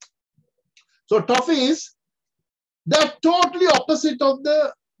now. So toughies, they're totally opposite of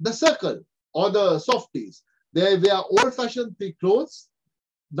the circle or the softies. They wear old-fashioned thick clothes.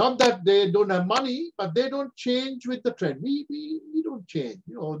 Not that they don't have money, but they don't change with the trend. We don't change.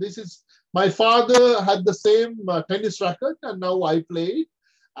 This is, my father had the same tennis racket and now I play it.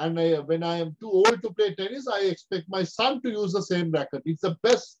 And when I am too old to play tennis, I expect my son to use the same racket. It's the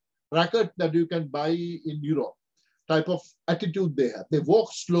best racket that you can buy in Europe. Type of attitude they have. They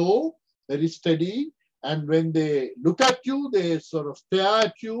walk slow, very steady. And when they look at you, they sort of stare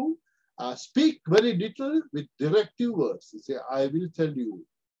at you, speak very little with directive words. They say, I will tell you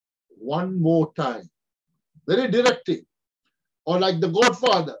one more time. Very directive. Or like the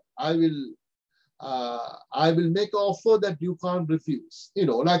Godfather, I will make an offer that you can't refuse. They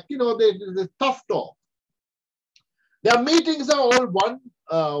tough talk. Their meetings are all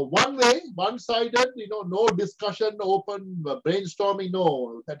one way, one-sided, no discussion, open brainstorming,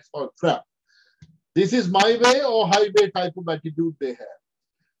 no, that's all crap. This is my way or highway type of attitude they have.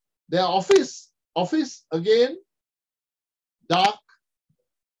 Their office again, dark,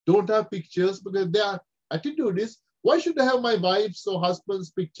 don't have pictures because their attitude is, why should I have my wife's or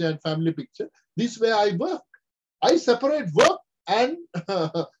husband's picture and family picture? This way I work. I separate work and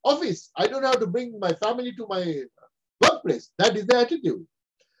office. I don't have to bring my family to my workplace. That is the attitude.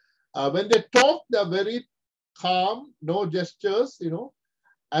 When they talk, they're very calm, no gestures,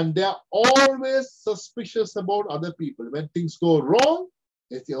 and they're always suspicious about other people. When things go wrong,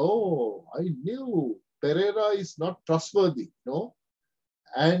 they say, oh, I knew Perera is not trustworthy,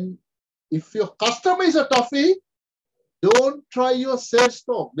 And if your customer is a toughie, don't try your sales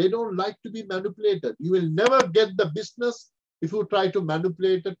talk. They don't like to be manipulated. You will never get the business if you try to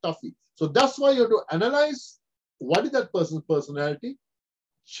manipulate a toughie. So that's why you have to analyze what is that person's personality,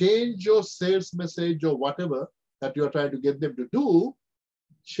 change your sales message or whatever that you're trying to get them to do,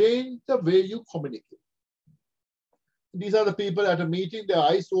 change the way you communicate. These are the people at a meeting, their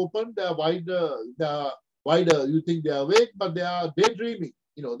eyes open, they're wider, you think they're awake, but they are daydreaming.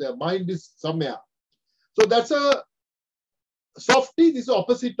 You know, their mind is somewhere. So that's a softy, this is the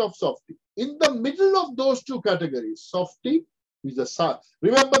opposite of softy. In the middle of those two categories, softy is the,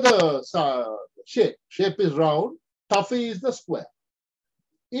 remember the shape. Shape is round, toughy is the square.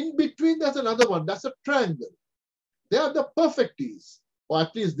 In between, there's another one, that's a triangle. They are the perfecties, or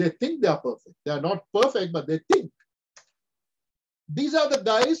at least they think they are perfect. They are not perfect, but they think. These are the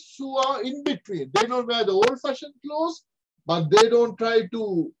guys who are in between. They don't wear the old-fashioned clothes, but they don't try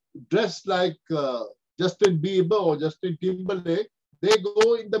to dress like Justin Bieber or Justin Timberlake. They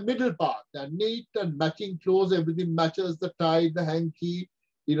go in the middle part. They're neat and matching clothes. Everything matches, the tie, the hanky,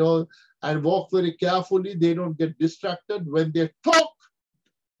 you know, and walk very carefully. They don't get distracted. When they talk,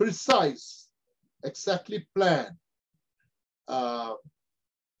 precise, exactly planned.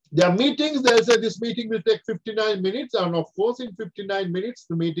 There are meetings, they'll say this meeting will take 59 minutes, and of course, in 59 minutes,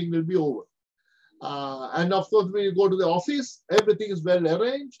 the meeting will be over. And of course, when you go to the office, everything is well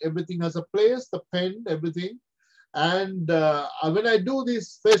arranged, everything has a place, the pen, everything. And when I do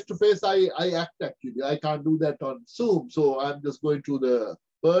this face-to-face, I act actually. I can't do that on Zoom, so I'm just going through the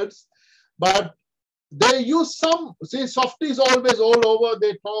words. But they use some, see, softies always all over,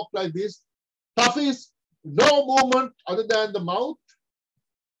 they talk like this. Toughies, no movement other than the mouth.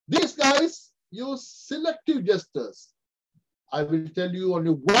 These guys use selective gestures. I will tell you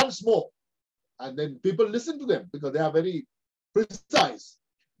only once more, and then people listen to them because they are very precise.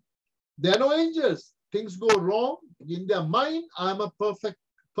 They are no angels. Things go wrong. In their mind, I'm a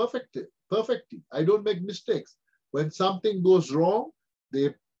perfectee. I don't make mistakes. When something goes wrong,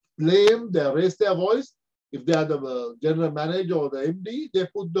 they blame, they raise their voice. If they are the general manager or the MD, they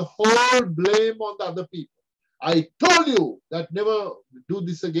put the whole blame on the other people. I told you that never do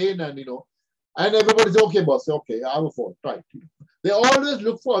this again, and you know, and everybody's okay, boss. Okay, I have a fault, right? They always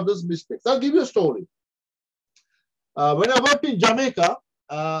look for others' mistakes. I'll give you a story. When I worked in Jamaica,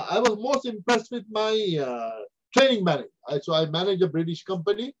 I was most impressed with my training manager. So I manage a British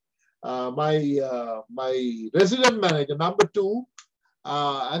company. My resident manager, number 2,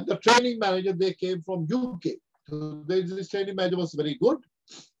 and the training manager, they came from UK. So this training manager was very good.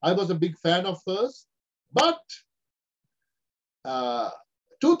 I was a big fan of hers. But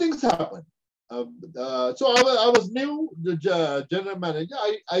 2 things happened. So I was new, the general manager.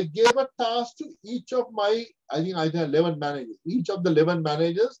 I gave a task to each of my, I think I had 11 managers. Each of the 11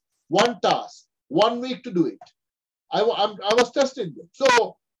 managers, 1 task, 1 week to do it. I was testing them.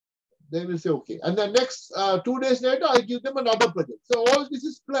 So they will say, okay. And the next 2 days later, I give them another project. So all this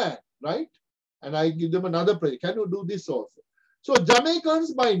is planned, right? And I give them another project. Can you do this also? So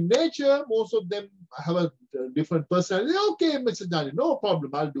Jamaicans, by nature, most of them have a different personality. Okay, Mr. Chandi, no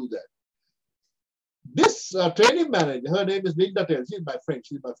problem, I'll do that. This training manager, her name is Linda Taylor. She's my friend.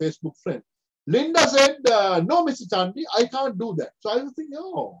 She's my Facebook friend. Linda said, no, Mr. Chandi, I can't do that. So I was thinking,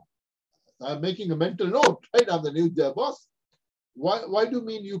 oh, I'm making a mental note, right? I'm the new boss. Why do you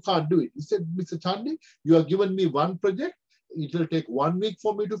mean you can't do it? He said, Mr. Chandi, you have given me 1 project. It will take 1 week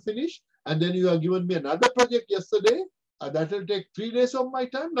for me to finish. And then you have given me another project yesterday. That will take 3 days of my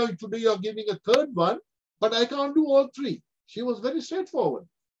time. Now today you are giving a 3rd one, but I can't do all 3. She was very straightforward.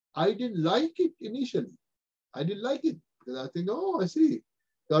 I didn't like it initially. I didn't like it because I think, oh, I see.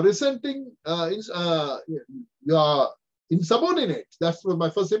 You're resenting, you're insubordinate. That's my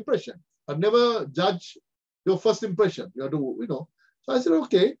first impression. I never judge your first impression. You have to, you know. So I said,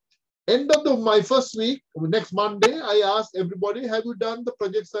 okay. End of my first week, next Monday, I asked everybody, have you done the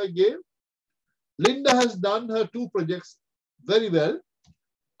projects I gave? Linda has done her 2 projects very well.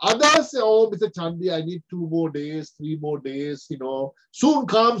 Others say, oh, Mr. Chandi, I need 2 more days, 3 more days, you know. Soon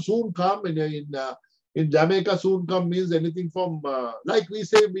come, soon come. In Jamaica, soon come means anything from, like we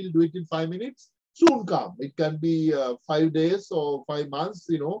say, we'll do it in 5 minutes. Soon come. It can be 5 days or 5 months,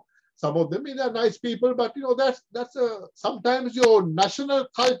 you know. Some of them, they are nice people, but, you know, that's sometimes your national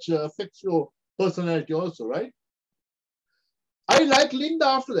culture affects your personality also, right? I like Linda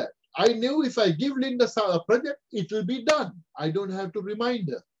after that. I knew if I give Linda a project, it will be done. I don't have to remind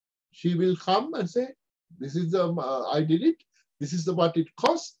her. She will come and say, this is I did it. This is what it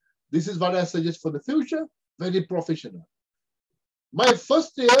costs. This is what I suggest for the future. Very professional. My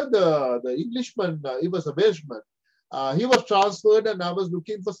first year, the Englishman, he was a Welshman. He was transferred and I was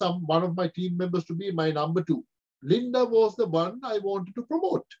looking for one of my team members to be my number 2. Linda was the one I wanted to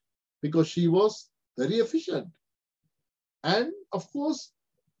promote because she was very efficient. And of course,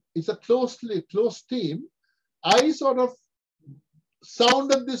 it's a close team. I sort of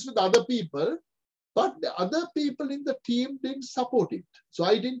sounded this with other people, but the other people in the team didn't support it. So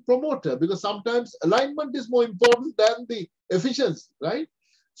I didn't promote her because sometimes alignment is more important than the efficiency, right?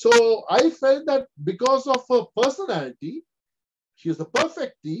 So I felt that because of her personality, she was a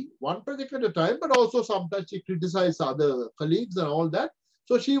perfectee, one project at a time, but also sometimes she criticized other colleagues and all that.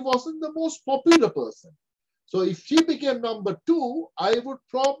 So she wasn't the most popular person. So if she became number 2, I would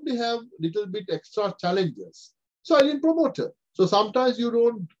probably have a little bit extra challenges. So I didn't promote her. So sometimes you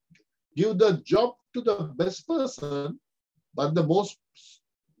don't give the job to the best person, but the most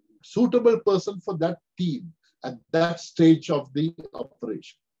suitable person for that team at that stage of the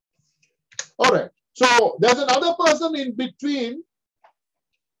operation. All right. So there's another person in between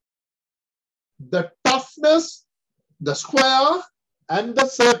the toughness, the square, and the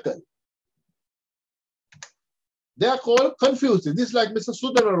circle. They are called confusing. This is like Mr.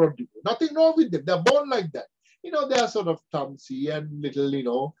 Sudhara Rodrigo. Nothing wrong with them. They're born like that. You know, they are sort of clumsy and little, you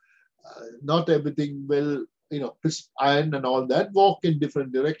know, not everything well, you know, crisp iron and all that. Walk in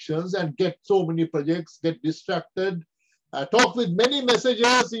different directions and get so many projects, get distracted, talk with many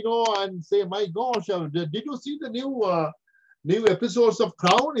messages, you know, and say, my gosh, did you see the new episodes of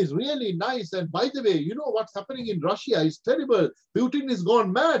Crown? Is really nice. And by the way, you know what's happening in Russia is terrible. Putin is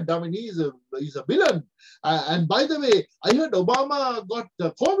gone mad. I mean, he's a villain. And by the way, I heard Obama got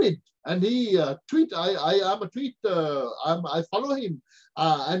COVID, and he tweet. I follow him.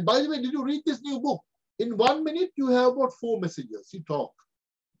 And by the way, did you read this new book? In 1 minute, you have about 4 messages. You talk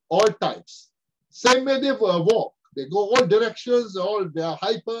all types. Same way they walk. They go all directions. They are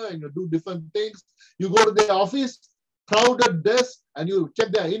hyper and you do different things. You go to their office, crowded desk, and you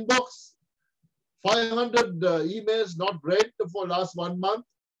check their inbox, 500 emails not read for last 1 month,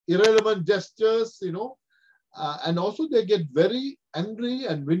 irrelevant gestures, you know, and also they get very angry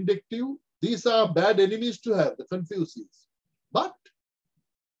and vindictive. These are bad enemies to have, the Confucians. But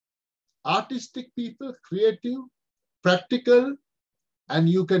artistic people, creative, practical, and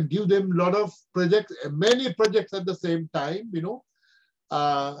you can give them a lot of projects, many projects at the same time, you know,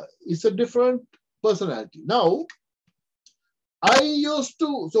 it's a different personality. Now, I used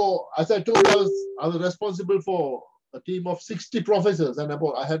to, so as I told you, I was responsible for a team of 60 professors and I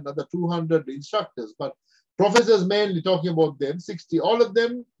had another 200 instructors, but professors mainly talking about them, 60, all of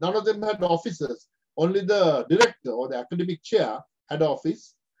them, none of them had offices. Only the director or the academic chair had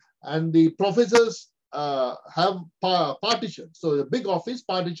office, and the professors have partitions. So the big office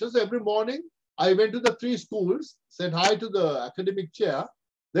partitions. Every morning I went to the 3 schools, said hi to the academic chair,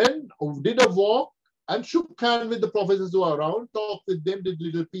 then did a walk, and shook hands with the professors who are around, talked with them, did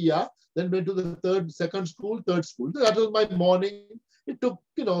little PR, then went to the second school, third school. That was my morning. It took,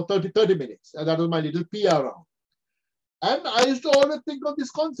 you know, 30 minutes. And that was my little PR round. And I used to always think of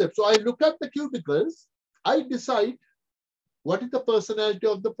this concept. So I look at the cubicles, I decide what is the personality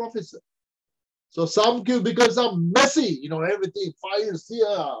of the professor. So some cubicles are messy, you know, everything, files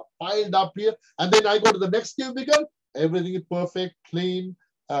here, piled up here. And then I go to the next cubicle, everything is perfect, clean,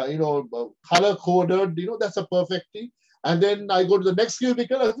 you know, color coded, you know, that's a perfect thing. And then I go to the next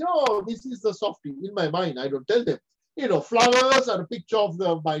cubicle, and, you know, this is the softie. In my mind, I don't tell them, you know, flowers and a picture of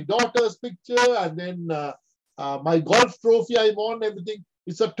my daughter's picture, and then my golf trophy I won, everything.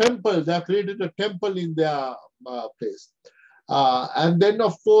 It's a temple. They have created a temple in their place. And then,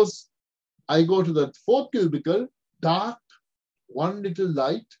 of course, I go to the 4th cubicle, dark, one little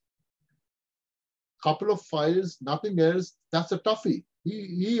light, couple of files, nothing else. That's a toughie.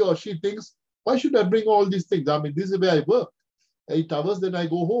 He or she thinks, why should I bring all these things? I mean, this is where I work. 8 hours, then I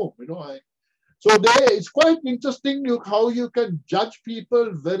go home. You know, so it's quite interesting how you can judge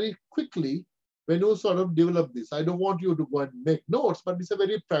people very quickly when you sort of develop this. I don't want you to go and make notes, but it's a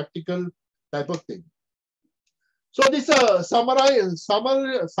very practical type of thing. So this summarize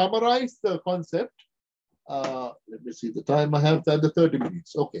the concept. Let me see the time I have, the 30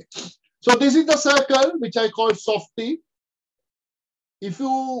 minutes. Okay. So this is the circle, which I call softie. If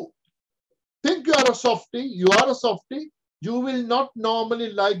you think you are a softie, you will not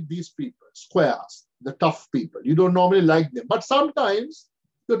normally like these people, squares, the tough people. You don't normally like them. But sometimes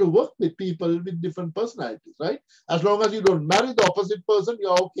you have to work with people with different personalities, right? As long as you don't marry the opposite person,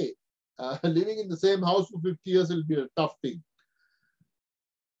 you're okay. Living in the same house for 50 years will be a tough thing.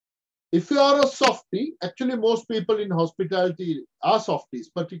 If you are a softie, actually most people in hospitality are softies,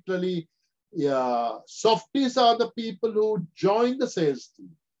 particularly softies are the people who join the sales team.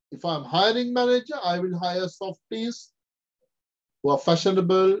 If I'm hiring manager, I will hire softies who are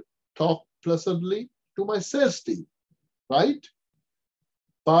fashionable, talk pleasantly to my sales team, right?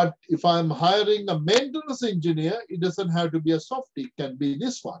 But if I'm hiring a maintenance engineer, it doesn't have to be a softie. It can be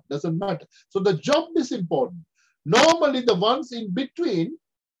this one. Doesn't matter. So the job is important. Normally, the ones in between,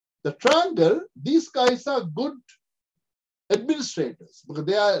 the triangle, these guys are good administrators because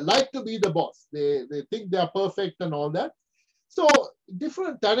they are like to be the boss. They think they are perfect and all that. So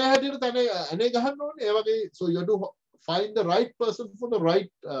different. So you have to find the right person for the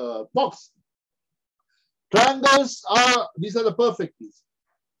right box. Triangles are, these are the perfecties.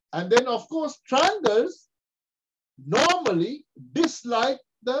 And then, of course, triangles normally dislike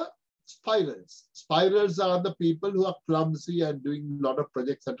the spirals. Spirals are the people who are clumsy and doing a lot of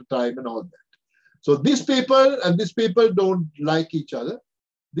projects at a time and all that. So these people and these people don't like each other.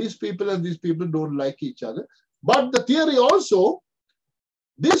 These people and these people don't like each other. But the theory also,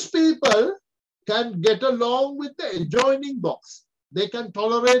 these people can get along with the adjoining box. They can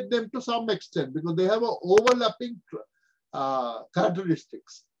tolerate them to some extent because they have an overlapping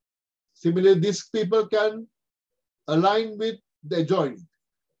characteristics. Similarly, these people can align with the adjoining.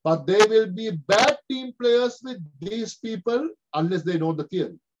 But they will be bad team players with these people unless they know the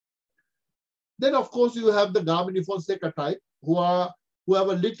theory. Then, of course, you have the Dhanushi type who have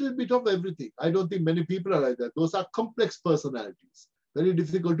a little bit of everything. I don't think many people are like that. Those are complex personalities. Very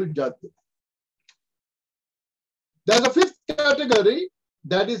difficult to judge them. There's a fifth category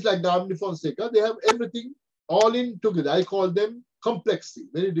that is like Dhanushi. They have everything all in together. I call them complexity.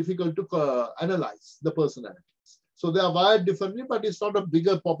 Very difficult to analyze the personalities. So they are wired differently, but it's not a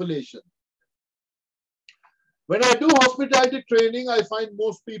bigger population. When I do hospitality training, I find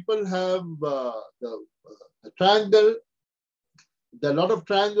most people have the triangle. There are a lot of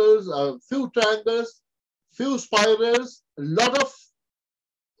triangles, few spirals, a lot of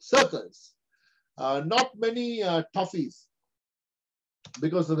circles, not many toughies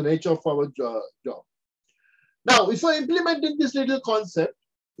because of the nature of our job. Now, if I implement in this little concept,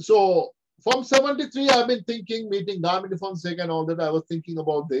 so from 73, I've been thinking, meeting Dhanushi and all that, I was thinking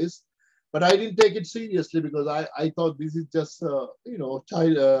about this. But I didn't take it seriously because I thought this is just,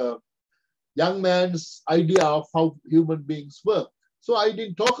 young man's idea of how human beings work. So I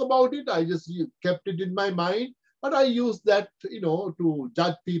didn't talk about it. I just kept it in my mind. But I used that, to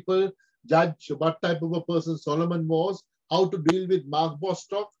judge people, judge what type of a person Solomon was, how to deal with Mark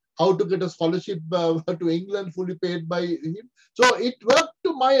Bostock, how to get a scholarship to England fully paid by him. So it worked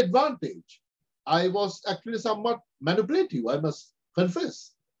to my advantage. I was actually somewhat manipulative, I must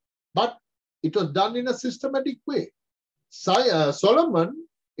confess. But it was done in a systematic way. Solomon,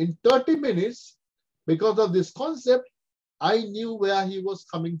 in 30 minutes, because of this concept, I knew where he was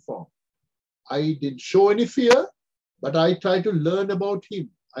coming from. I didn't show any fear, but I tried to learn about him.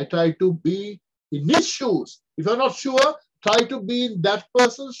 I tried to be in his shoes. If you're not sure, try to be in that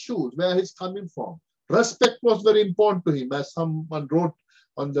person's shoes, where he's coming from. Respect was very important to him, as someone wrote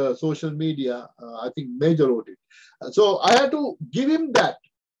on the social media. I think Major wrote it. So I had to give him that.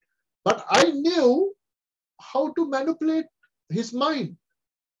 But I knew how to manipulate his mind,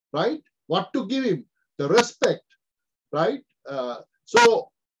 right? What to give him, the respect, right? So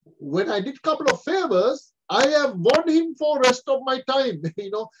when I did a couple of favors, I have won him for the rest of my time,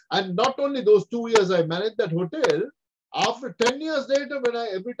 and not only those 2 years I managed that hotel. After 10 years later,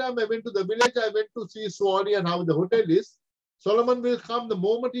 every time I went to the village, I went to see Swani and how the hotel is. Solomon will come the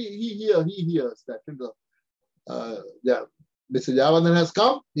moment he hears that. Mr. Jayawardena has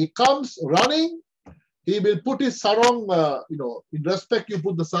come. He comes running. He will put his sarong, in respect, you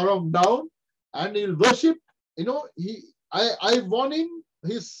put the sarong down and he'll worship. I won him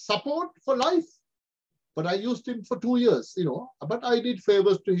his support for life. But I used him for 2 years, but I did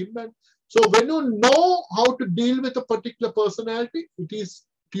favors to him. And so when you know how to deal with a particular personality, it is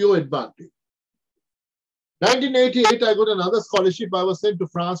to your advantage. 1988, I got another scholarship. I was sent to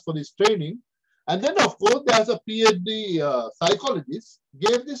France for this training. And then, of course, there's a PhD psychologist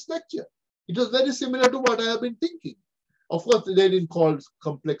gave this lecture. It was very similar to what I have been thinking. Of course, they didn't call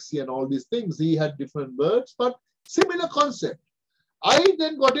complexity and all these things. He had different words, but similar concept. I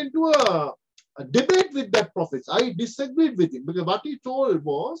then got into a debate with that professor. I disagreed with him because what he told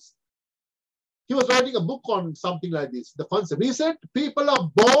was, he was writing a book on something like this, the concept. He said, people are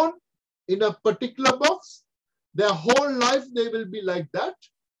born in a particular box. Their whole life, they will be like that.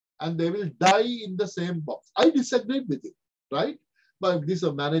 And they will die in the same box. I disagreed with him, right? But this is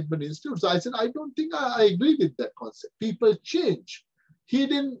a management institute. So I said, I don't think I agree with that concept. People change. He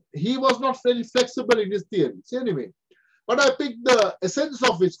was not very flexible in his theories. Anyway, but I picked the essence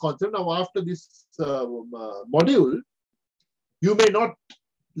of his concept. Now, after this module, you may not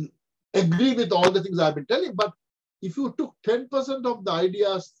agree with all the things I've been telling, but if you took 10% of the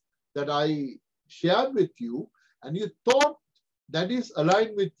ideas that I shared with you, and you thought that is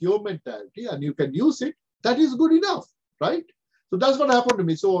aligned with your mentality and you can use it, that is good enough, right? So that's what happened to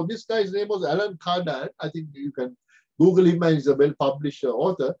me. So this guy's name was LANKA. I think you can Google him, and he's a well-published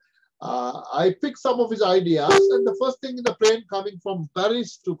author. I picked some of his ideas, and the first thing in the plane coming from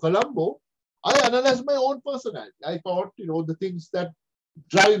Paris to Colombo, I analyzed my own personality. I thought, the things that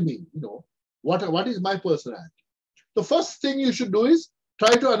drive me, what is my personality? The first thing you should do is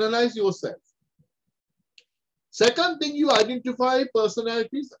try to analyze yourself. Second thing, you identify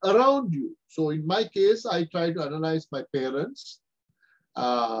personalities around you. So in my case, I try to analyze my parents,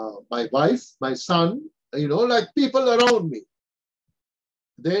 my wife, my son, like people around me.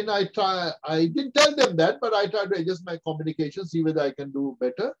 Then I didn't tell them that, but I try to adjust my communication, see whether I can do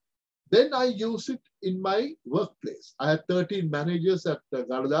better. Then I use it in my workplace. I had 13 managers at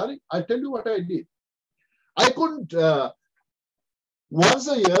Galadari. I tell you what I did. I couldn't, once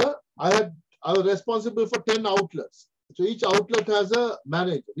a year, I was responsible for 10 outlets. So each outlet has a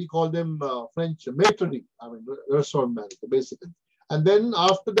manager. We call them French maitre d', restaurant manager, basically. And then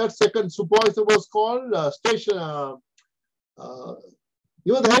after that, second supervisor was called station,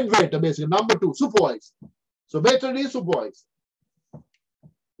 the head waiter, basically, number 2, supervisor. So maitre d', supervisor.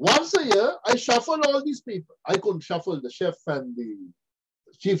 Once a year, I shuffle all these people. I couldn't shuffle the chef and the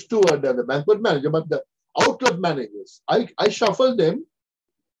chief steward and the banquet manager, but the outlet managers, I shuffle them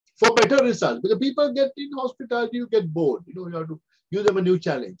for better results. Because people get in hospitality, you get bored. You have to give them a new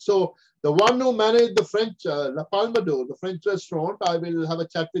challenge. So the one who managed the French, La Palme d'Or, the French restaurant, I will have a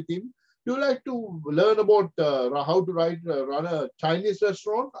chat with him. Do you like to learn about how to run a Chinese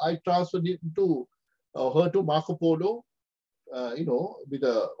restaurant? I transferred it to her to Marco Polo, with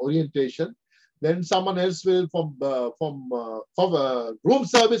the orientation. Then someone else will from room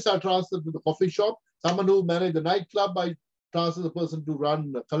service, I transferred to the coffee shop. Someone who managed the nightclub, I transfer the person to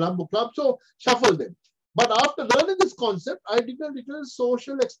run Colombo Club. So shuffle them. But after learning this concept, I did a little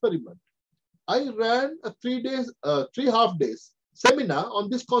social experiment. I ran a 3 half days seminar on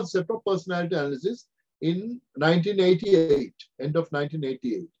this concept of personality analysis in 1988, end of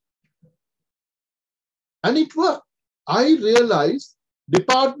 1988. And it worked. I realized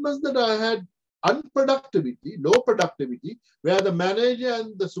departments that I had unproductivity, low productivity, where the manager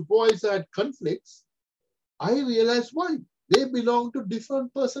and the supervisor had conflicts, I realized why. They belong to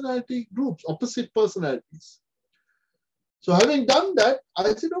different personality groups, opposite personalities. So having done that,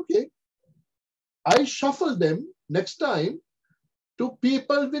 I said, okay, I shuffle them next time to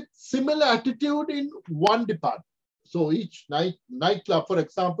people with similar attitude in one department. So each nightclub, for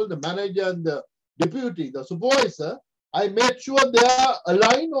example, the manager and the deputy, the supervisor, I made sure they are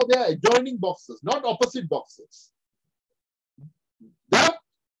aligned or they are adjoining boxes, not opposite boxes. That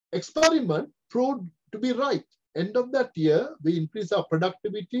experiment proved to be right. End of that year, we increased our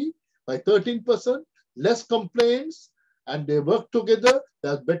productivity by 13%, less complaints, and they worked together.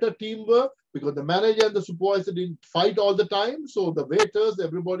 There's better teamwork because the manager and the supervisor didn't fight all the time. So the waiters,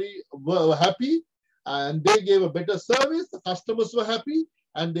 everybody were happy and they gave a better service. The customers were happy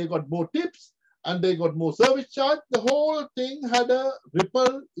and they got more tips and they got more service charge. The whole thing had a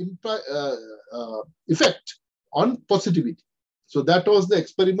ripple effect on positivity. So that was the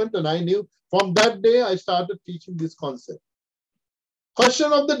experiment, and I knew from that day I started teaching this concept.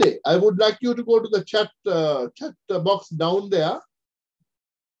 Question of the day. I would like you to go to the chat box down there.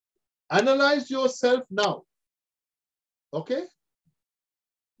 Analyze yourself now. Okay?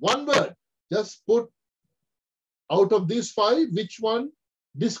 One word. Just put out of these 5, which one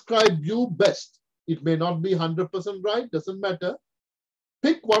describe you best. It may not be 100% right, doesn't matter.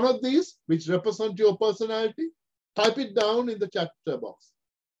 Pick one of these which represent your personality. Type it down in the chat box.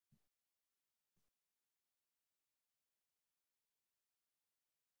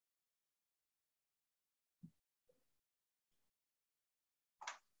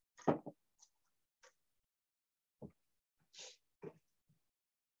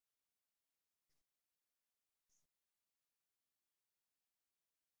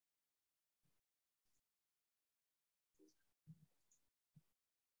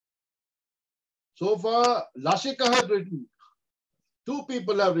 So far, Lashika had written. 2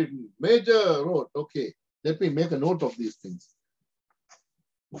 people have written. Major wrote. Okay, let me make a note of these things.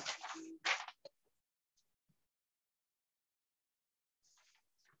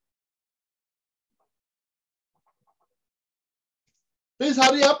 Please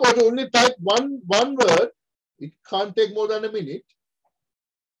hurry up or only type one word. It can't take more than a minute.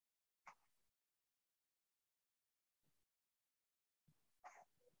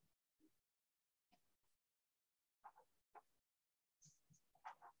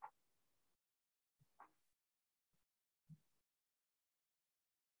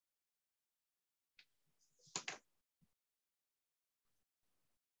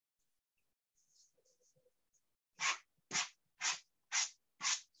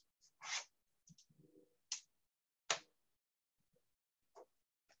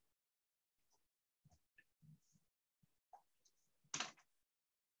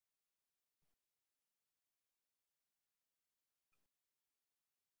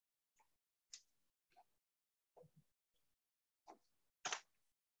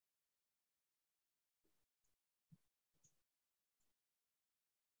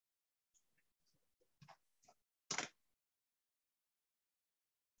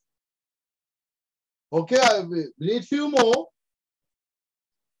 Okay, we need few more.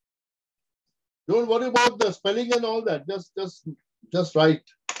 Don't worry about the spelling and all that. Just write.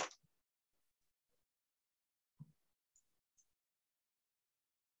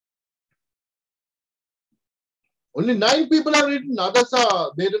 Only 9 people have written. Others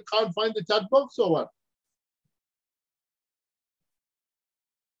are, they can't find the chat box or what?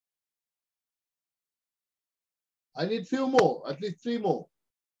 I need few more, at least 3 more.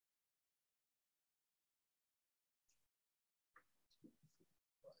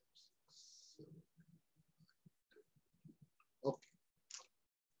 Okay.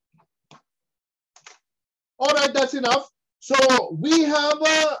 All right, that's enough. So we have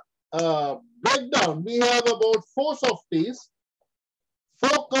a breakdown. We have about 4 softies,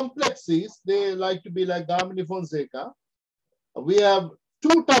 4 complexies. They like to be like Gamini Fonseca. We have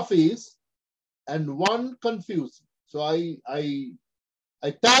 2 toughies and 1 confusing. So I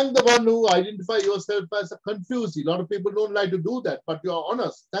thank the one who identify yourself as a confusee. A lot of people don't like to do that, but you're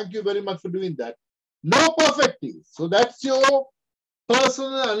honest. Thank you very much for doing that. No perfecties. So that's your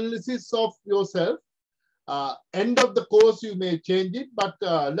personal analysis of yourself. End of the course, you may change it, but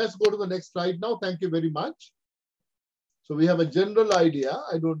let's go to the next slide now. Thank you very much. So we have a general idea.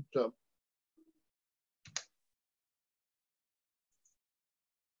 I don't...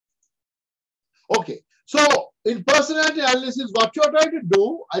 Okay. So in personality analysis, what you're trying to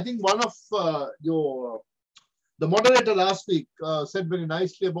do, I think one of the moderator last week said very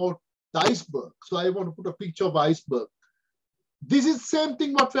nicely about the iceberg. So I want to put a picture of iceberg. This is the same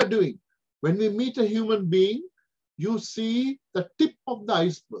thing what we're doing. When we meet a human being, you see the tip of the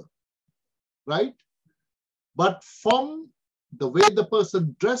iceberg, right? But from the way the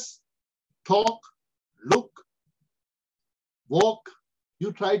person dress, talk, look, walk,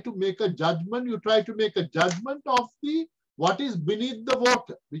 you try to make a judgment. You try to make a judgment of what is beneath the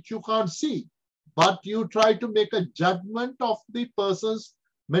water, which you can't see. But you try to make a judgment of the person's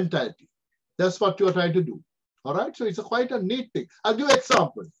mentality. That's what you're trying to do. All right. So it's quite a neat thing. I'll give an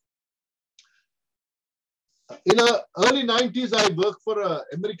example. In the early 90s, I worked for an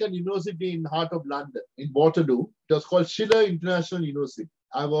American university in heart of London, in Waterloo. It was called Schiller International University.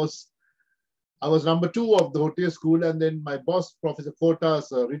 I was number 2 of the hotel school, and then my boss, Professor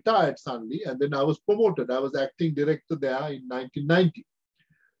Kotas, retired suddenly, and then I was promoted. I was acting director there in 1990.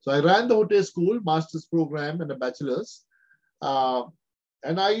 So I ran the hotel school, master's program and a bachelor's.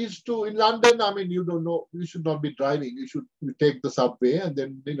 And I used to, in London, I mean, you don't know, you should not be driving. You take the subway, and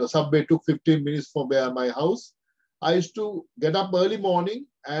then, subway took 15 minutes from where my house. I used to get up early morning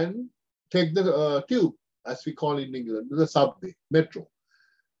and take the tube, as we call in England, the subway, metro.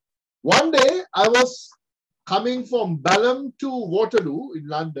 One day, I was coming from Balham to Waterloo in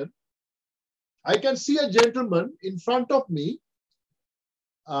London. I can see a gentleman in front of me.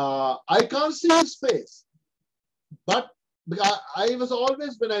 I can't see his face, but I was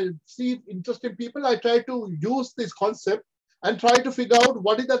always, when I see interesting people, I try to use this concept and try to figure out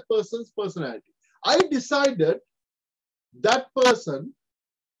what is that person's personality. I decided that person,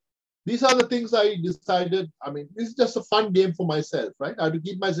 these are the things I decided. I mean, this is just a fun game for myself, right? I have to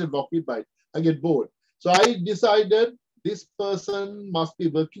keep myself occupied. I get bored. So I decided this person must be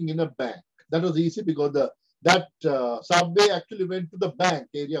working in a bank. That was easy because that subway actually went to the bank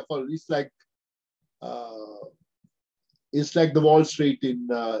area for, it's like the Wall Street in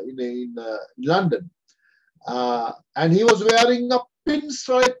London. And he was wearing a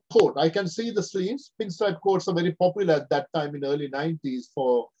pinstripe coat. I can see the sleeves. Pinstripe coats are very popular at that time in the early 90s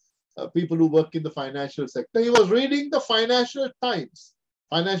for people who work in the financial sector. He was reading the Financial Times.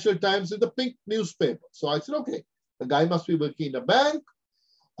 Financial Times is the pink newspaper. So I said, okay, the guy must be working in a bank,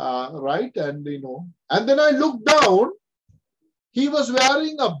 right? And, and then I looked down. He was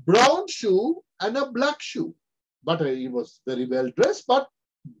wearing a brown shoe and a black shoe. But he was very well dressed, but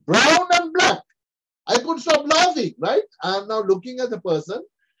brown and black. I couldn't stop laughing, right? I'm now looking at the person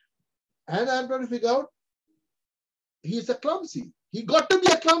and I'm trying to figure out, he's a clumsy. He got to be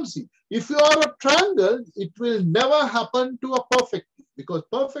a clumsy. If you are a triangle, it will never happen to a perfectly, because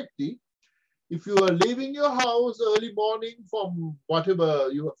perfectly, if you are leaving your house early morning from whatever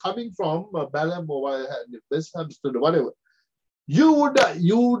you are coming from, Balham or West Hampstead or whatever, you would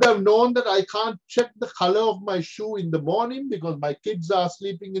have known that I can't check the color of my shoe in the morning because my kids are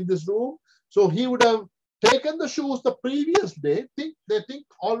sleeping in this room. So he would have taken the shoes the previous day.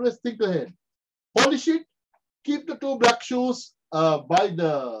 Always think ahead. Polish it. Keep the 2 black shoes by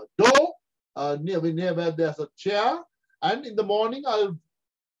the door, near where there's a chair. And in the morning, I'll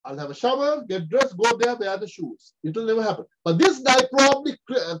have a shower, get dressed, go there, wear the shoes. It will never happen. But this guy probably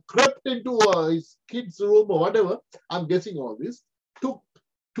crept into his kid's room or whatever. I'm guessing all this. Took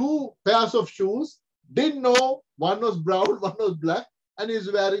 2 pairs of shoes, Didn't know one was brown, one was black, and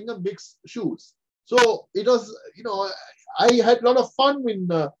he's wearing a mixed shoes. So it was, I had a lot of fun in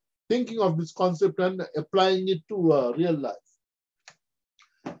thinking of this concept and applying it to real life.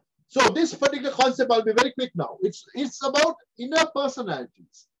 So this particular concept, I'll be very quick now. It's about inner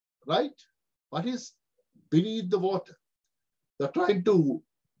personalities, right? What is beneath the water? They're trying to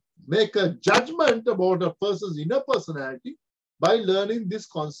make a judgment about a person's inner personality by learning this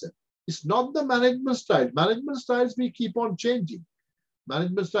concept. It's not the management style. Management styles, we keep on changing.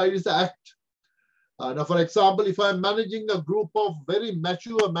 Management style is the act. Now, for example, if I'm managing a group of very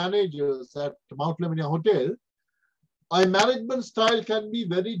mature managers at Mount Lavinia Hotel, my management style can be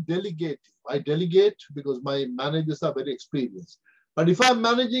very delegating. I delegate because my managers are very experienced. But if I'm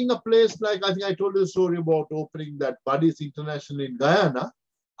managing a place like, I think I told you the story about opening that Buddies International in Guyana,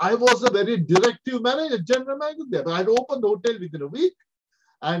 I was a very directive manager, general manager there. But I'd opened the hotel within a week,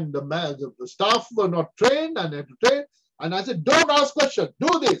 and the staff were not trained, and I had to train. And I said, don't ask questions,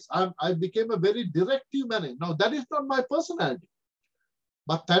 do this. I became a very directive manager. Now, that is not my personality.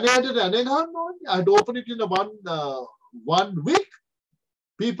 But I had opened it in one week.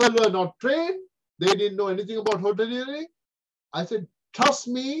 People were not trained. They didn't know anything about hoteliering. I said, trust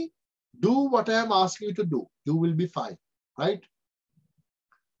me, do what I am asking you to do. You will be fine, right?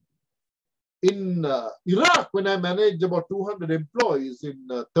 In Iraq, when I managed about 200 employees in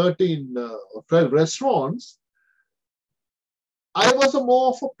 13 or 12 restaurants, I was more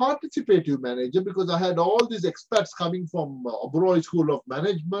of a participative manager because I had all these experts coming from Oberoi School of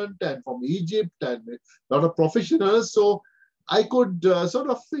Management and from Egypt and a lot of professionals. So I could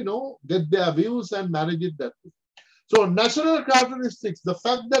get their views and manage it that way. So national characteristics, the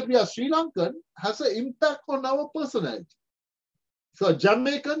fact that we are Sri Lankan has an impact on our personality. If you're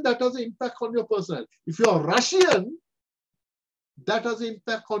Jamaican, that has an impact on your personality. If you're Russian, that has an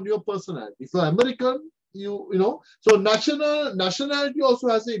impact on your personality. If you're American, so nationality also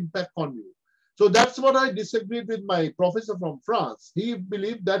has an impact on you. So that's what I disagreed with my professor from France. He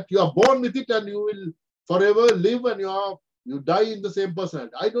believed that you are born with it and you will forever live and you die in the same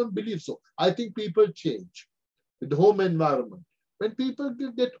personality. I don't believe so. I think people change with the home environment. When people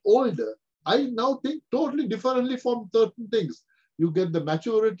get older, I now think totally differently from certain things. You get the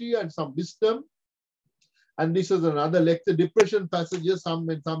maturity and some wisdom. And this is another lecture, depression passages,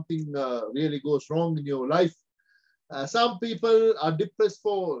 when something really goes wrong in your life. Some people are depressed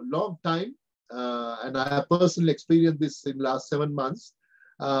for a long time. And I have personally experienced this in the last 7 months.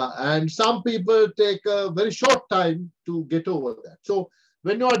 And some people take a very short time to get over that. So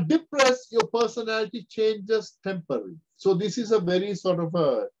when you are depressed, your personality changes temporarily. So this is a very sort of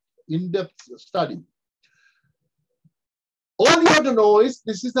a in-depth study. All you have to know is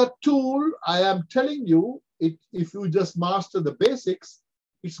this is a tool. I am telling you, if you just master the basics,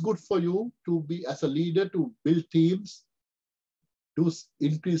 it's good for you to be as a leader, to build teams, to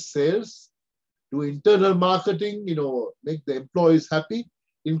increase sales, do internal marketing, make the employees happy,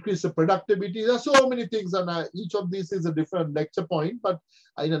 increase the productivity. There are so many things, and each of these is a different lecture point. But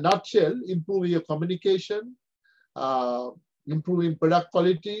in a nutshell, improving your communication, improving product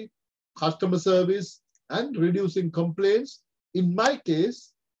quality, customer service, and reducing complaints. In my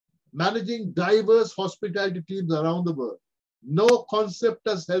case, managing diverse hospitality teams around the world. No concept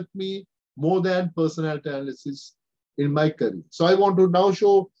has helped me more than personality analysis in my career. So I want to now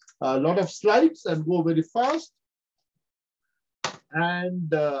show a lot of slides and go very fast.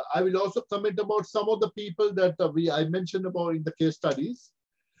 And I will also comment about some of the people that I mentioned about in the case studies.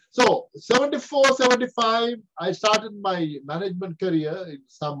 So 74, 75, I started my management career in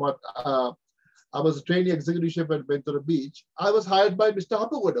somewhat, I was a trainee executive chef at Ventura Beach. I was hired by Mr.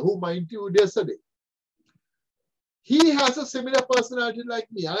 Hapagoda, whom I interviewed yesterday. He has a similar personality like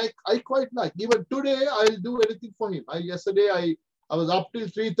me. I quite like. Even today, I'll do anything for him. Yesterday, I was up till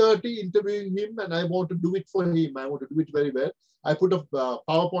 3:30 interviewing him, and I want to do it for him. I want to do it very well. I put a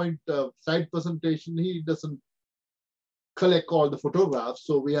PowerPoint slide presentation. He doesn't collect all the photographs,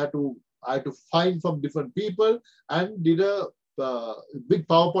 so I had to find from different people and did a big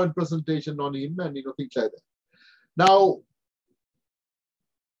PowerPoint presentation on him and things like that. Now,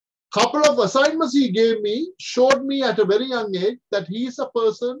 couple of assignments he gave me showed me at a very young age that he is a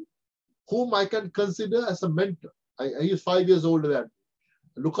person whom I can consider as a mentor. He is 5 years older than me.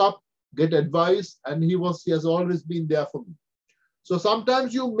 Look up, get advice, and he has always been there for me. So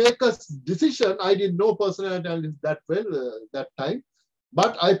sometimes you make a decision. I didn't know personality analysis that well that time,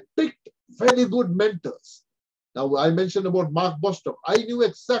 but I picked very good mentors. Now, I mentioned about Mark Bostock. I knew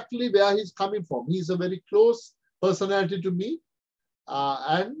exactly where he's coming from. He's a very close personality to me.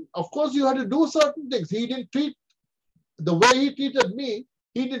 And of course, you had to do certain things. He didn't treat the way he treated me.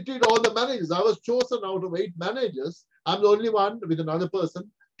 He did treat all the managers. I was chosen out of 8 managers. I'm the only one with another person,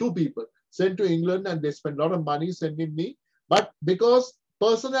 2 people, sent to England, and they spent a lot of money sending me. But because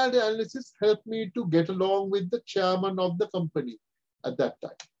personality analysis helped me to get along with the chairman of the company at that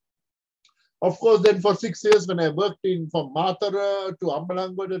time. Of course, then for 6 years, when I worked in from Matara to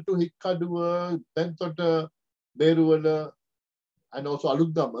Ambalangwada to Hikkaduwa, Benthota, Beruwala, and also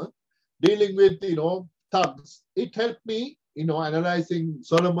Alugdama, dealing with, thugs, it helped me, analyzing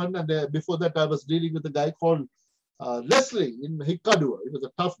Solomon. And before that, I was dealing with a guy called Leslie in Hikkaduwa. He was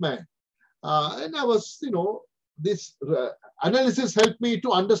a tough man. And I was, this analysis helped me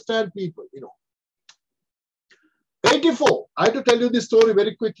to understand people, 84, I have to tell you this story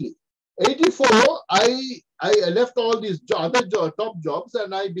very quickly. 84, I left all these other top jobs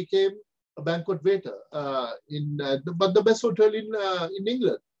and I became a banquet waiter but the best hotel in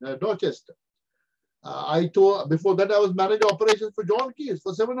England, Dorchester. Before that I was manager operations for John Keys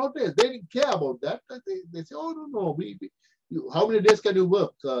for 7 hotels. They didn't care about that. They say, oh no, how many days can you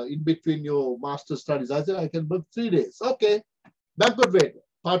work in between your master's studies? I said, I can work 3 days. Okay, banquet waiter,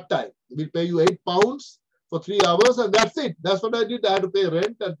 part-time. We'll pay you £8 for 3 hours, and that's it. That's what I did. I had to pay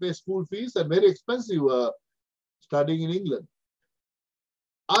rent and pay school fees, and very expensive studying in England.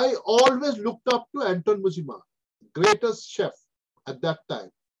 I always looked up to Anton Mussima, greatest chef at that time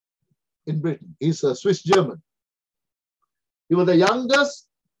in Britain. He's a Swiss German. He was the youngest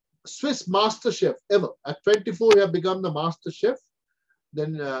Swiss master chef ever. At 24, he had become the master chef.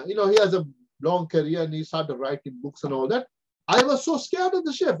 Then, he has a long career and he started writing books and all that. I was so scared of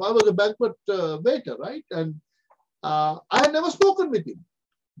the chef. I was a banquet waiter, right? And I had never spoken with him.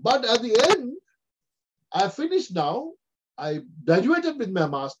 But at the end, I finished now. I graduated with my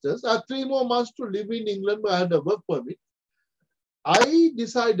master's. I had 3 more months to live in England where I had a work permit. I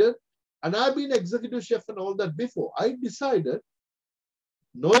decided, and I've been executive chef and all that before, I decided,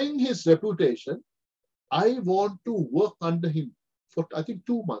 knowing his reputation, I want to work under him for, I think,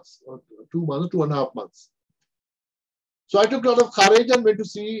 2 months, or 2.5 months. So I took a lot of courage and went to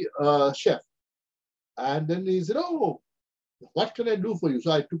see a chef. And then he said, oh, what can I do for you?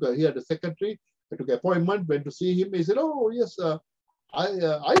 So he had a secretary. I took an appointment, went to see him. He said, oh, yes,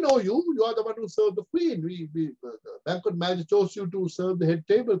 I know you. You are the one who served the Queen. The banquet manager chose you to serve the head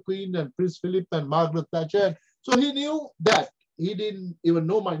table, Queen and Prince Philip and Margaret Thatcher. So he knew that. He didn't even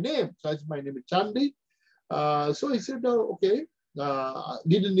know my name. So I said, my name is Chandi. So he said, oh, okay.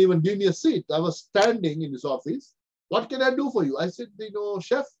 He didn't even give me a seat. I was standing in his office. What can I do for you? I said,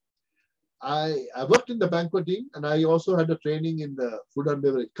 chef, I worked in the banqueting and I also had a training in the food and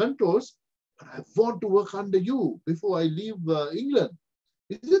beverage controls. But I want to work under you before I leave England.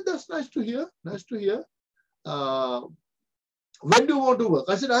 He said, that's nice to hear. Nice to hear. When do you want to work?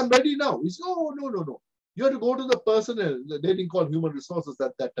 I said, I'm ready now. He said, oh, no. You have to go to the personnel. They didn't call human resources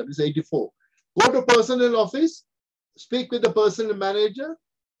at that time. It's 84. Go to personnel office, speak with the personnel manager,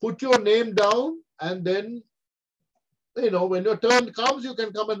 put your name down, and then, when your turn comes, you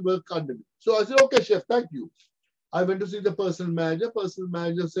can come and work under me. So I said, okay, chef, thank you. I went to see the personnel manager. Personnel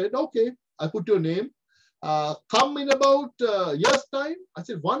manager said, okay, I put your name. Come in about a year's time. I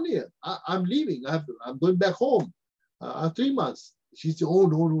said, 1 year. I'm leaving. I'm going back home. 3 months. She said, oh,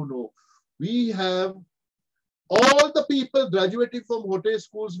 no. We have all the people graduating from hotel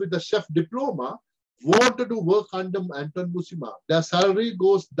schools with the chef diploma wanted to work under Anton Mussima. Their salary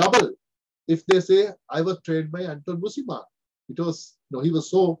goes double if they say, I was trained by Anton Mussima. It was, he was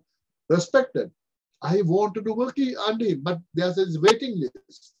so respected. I wanted to work under him, but there's a waiting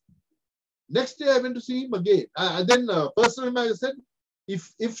list. Next day, I went to see him again. And then personal manager said,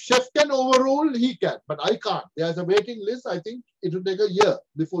 if chef can overrule, he can, but I can't. There's a waiting list. I think it will take a year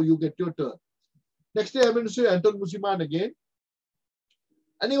before you get your turn. Next day, I went to see Anton Mussima again.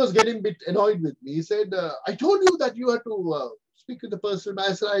 And he was getting a bit annoyed with me. He said, I told you that you had to speak with the personal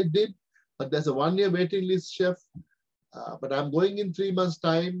manager. I said, I did, but there's a 1 year waiting list, chef. But I'm going in 3 months'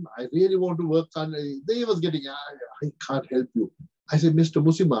 time. I really want to work on it. He was getting, I can't help you. I said, Mr.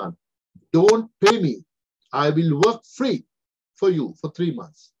 Mussima, don't pay me. I will work free for you for 3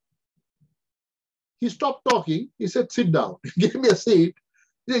 months. He stopped talking. He said, sit down. He gave me a seat.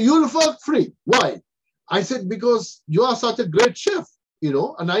 He said, you'll work free. Why? I said, because you are such a great chef,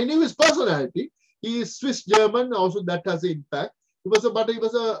 and I knew his personality. He is Swiss German. Also, that has an impact. He was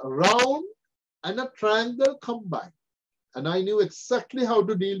a round and a triangle combined. And I knew exactly how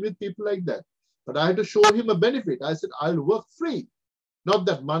to deal with people like that. But I had to show him a benefit. I said, I'll work free. Not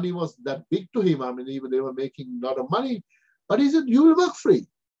that money was that big to him. I mean, even they were making a lot of money. But he said, you will work free.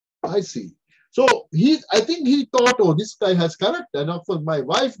 I see. So I think he thought, oh, this guy has character. And of course, my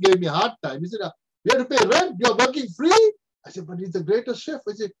wife gave me a hard time. He said, you have to pay rent. You're working free. I said, but he's the greatest chef.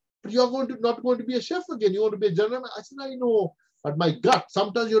 I said, but you're not going to be a chef again. You want to be a general manager. I said, I know, but my gut,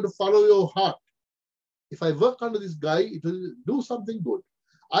 sometimes you have to follow your heart. If I work under this guy, it will do something good.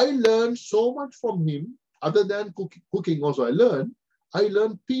 I learned so much from him, other than cooking also. I learned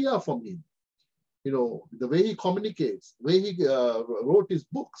PR from him. You know, the way he communicates, the way he wrote his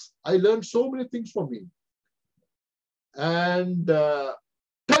books. I learned so many things from him. And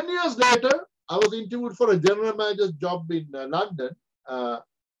 10 years later, I was interviewed for a general manager's job in London. I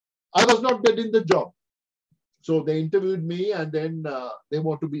was not getting the job. So they interviewed me, and then they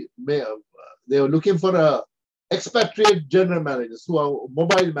were looking for a expatriate general managers who are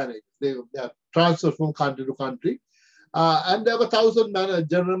mobile managers. They are transferred from country to country. And there were 1,000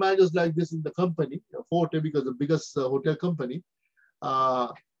 general managers like this in the company, Forte, because the biggest hotel company.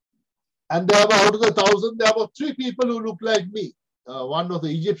 And there were, out of the 1,000, there were 3 people who looked like me. One was the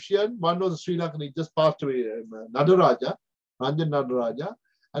Egyptian, one was the Sri Lankan, he just passed away, Nadaraja, Ranjan Nadaraja,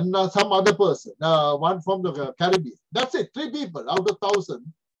 and some other person, one from the Caribbean. That's it, 3 people out of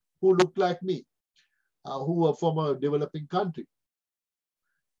 1,000 who looked like me, who were from a developing country.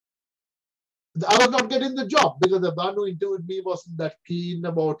 I was not getting the job because the man who interviewed me wasn't that keen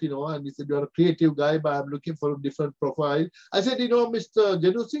about, you know, and he said, you're a creative guy, but I'm looking for a different profile. I said, you know, Mr.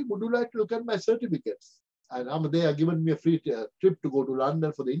 Dhanushi, would you like to look at my certificates? And they are giving me a free trip to go to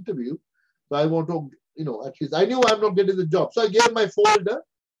London for the interview. So I want to, you know, at least I knew I'm not getting the job. So I gave my folder.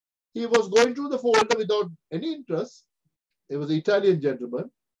 He was going through the folder without any interest. It was an Italian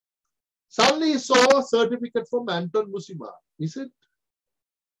gentleman. Suddenly he saw a certificate from Anton Musima. He said,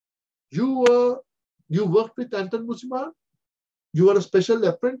 you worked with Anton Musima? You were a special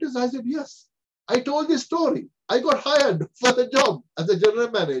apprentice? I said, yes. I told this story. I got hired for the job as a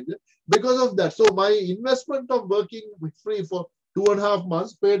general manager because of that. So my investment of working free for 2.5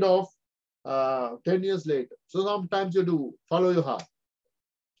 months paid off 10 years later. So sometimes you do follow your heart.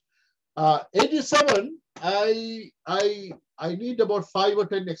 87, I need about 5 or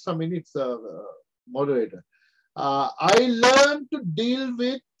 10 extra minutes, moderator. I learned to deal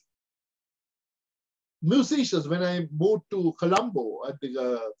with musicians when I moved to Colombo at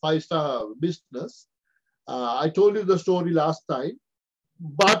the 5-star business. I told you the story last time,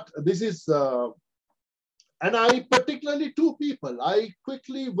 but this is, and I particularly 2 people. I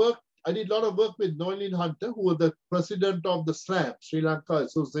quickly worked, I did a lot of work with Noelin Hunter, who was the president of the SLAM, Sri Lanka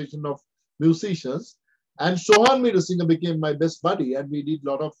Association of Musicians, and Sohan Mirasinger became my best buddy, and we did a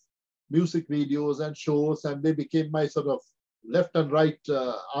lot of music videos and shows, and they became my sort of left and right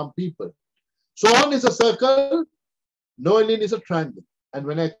arm people. Sohan is a circle, Noelin is a triangle. And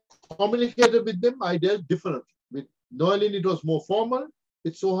when I communicated with them, I dealt differently. With Noelin, it was more formal.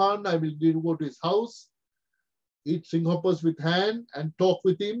 With Sohan, I will go to his house, eat singhoppers with hand, and talk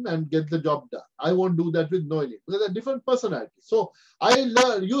with him and get the job done. I won't do that with Noelin because they're different personalities. So I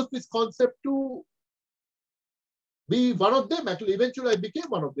use this concept to be one of them. Actually, eventually I became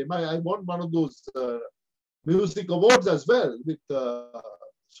one of them. I won one of those music awards as well with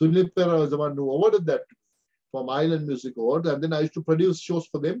Chandi Jayawardena was the one who awarded that from Island Music Awards, and then I used to produce shows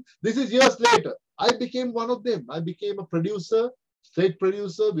for them. This is years later. I became one of them. I became a producer, stage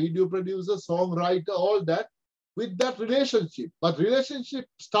producer, video producer, songwriter, all that with that relationship. But relationship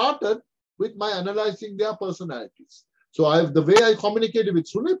started with my analyzing their personalities. So the way I communicated with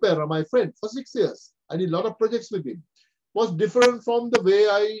Chandi Perera, my friend, for 6 years, I did a lot of projects with him, was different from the way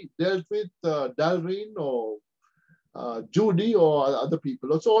I dealt with Dalreen or Judy or other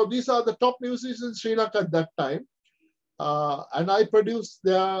people. So these are the top musicians in Sri Lanka at that time. And I produced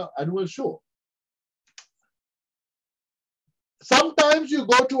their annual show. Sometimes you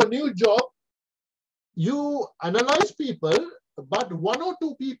go to a new job, you analyze people, but 1 or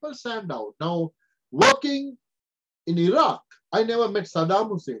 2 people stand out. Now, working in Iraq, I never met Saddam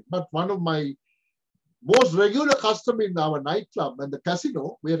Hussein, but one of my most regular customers in our nightclub and the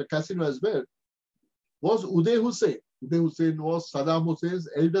casino, we had a casino as well, was Uday Hussein. Uday Hussein was Saddam Hussein's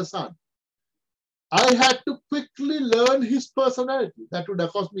elder son. I had to quickly learn his personality. That would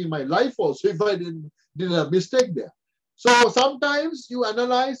have cost me my life also if I did a mistake there. So sometimes you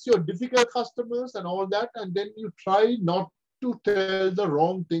analyze your difficult customers and all that, and then you try not to tell the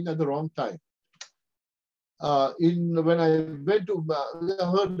wrong thing at the wrong time. When I went to, I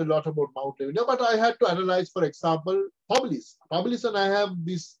heard a lot about Mount Everest, but I had to analyze, for example, Publis. Publis and I have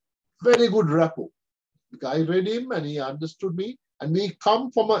this very good rapport. I read him and he understood me, and we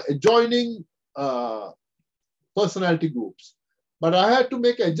come from adjoining personality groups. But I had to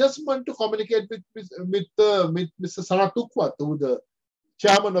make an adjustment to communicate with Mr. Sanatukwa, who the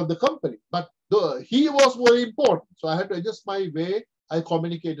chairman of the company. But he was very important, so I had to adjust my way I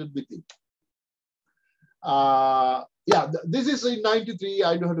communicated with him. Yeah, this is in 93.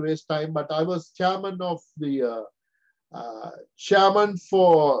 I don't have to waste time, but I was chairman of the chairman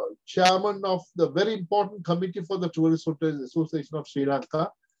of the very important committee for the Tourist Hotels Association of Sri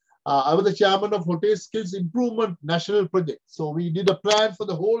Lanka. I was the chairman of Hotel Skills Improvement National Project. So we did a plan for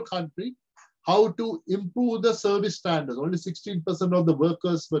the whole country, how to improve the service standards. Only 16% of the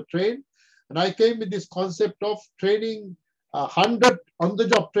workers were trained. And I came with this concept of training 100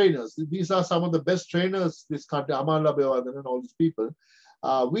 on-the-job trainers. These are some of the best trainers this country, Amala Bevadan and all these people.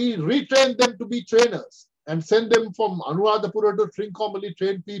 We retrained them to be trainers and send them from Anuradhapura to Trincomalee,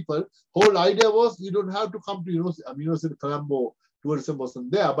 train people. Whole idea was you don't have to come to University of Colombo. Tourism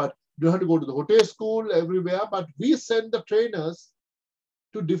wasn't there, but you have to go to the hotel school everywhere. But we send the trainers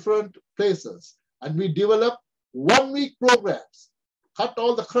to different places and we develop 1 week programs, cut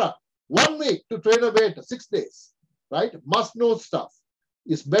all the crap. 1 week to train a waiter, 6 days, right? Must know stuff.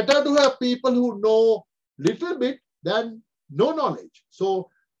 It's better to have people who know little bit than no knowledge. So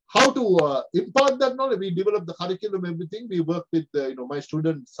how to impart that knowledge? We develop the curriculum, everything. We work with my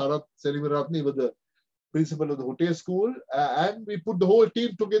student Sarath Senivaratne with the principal of the hotel school, and we put the whole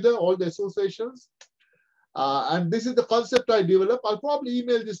team together, all the associations. And this is the concept I developed. I'll probably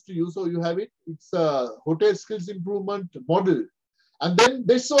email this to you so you have it. It's a hotel skills improvement model. And then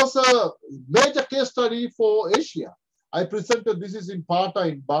this was a major case study for Asia. I presented, this is in Pata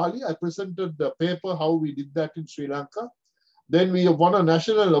in Bali. I presented the paper, how we did that in Sri Lanka. Then we won a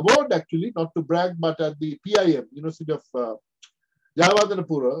national award, actually, not to brag, but at the PIM, University of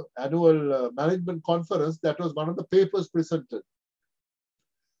Jayawardena annual management conference, that was one of the papers presented.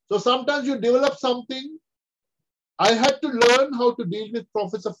 So sometimes you develop something. I had to learn how to deal with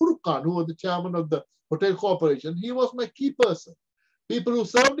Professor Furqan, who was the chairman of the Hotel Corporation. He was my key person. People who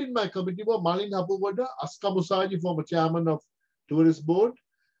served in my committee were Malin Hapuvada, Aska Musaji, former chairman of Tourist Board,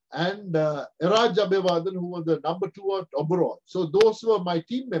 and Eraj Abevadan, who was the number 2 at Oberon. So those were my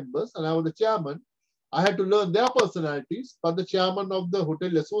team members, and I was the chairman. I had to learn their personalities, but the chairman of the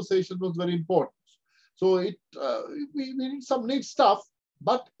Hotel Association was very important. So we need some neat stuff,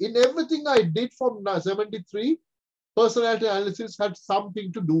 but in everything I did from 73, personality analysis had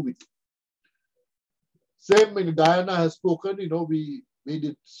something to do with it. Same in Guyana has spoken, we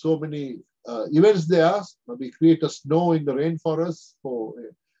did so many events there. We create a snow in the rainforest.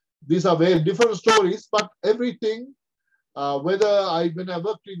 These are very different stories, but everything, when I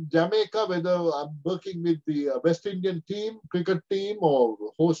worked in Jamaica, whether I'm working with the West Indian team, cricket team, or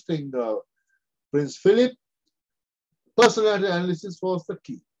hosting Prince Philip, personality analysis was the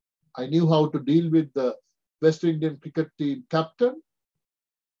key. I knew how to deal with the West Indian cricket team captain,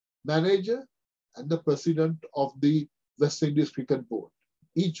 manager, and the president of the West Indies Cricket Board.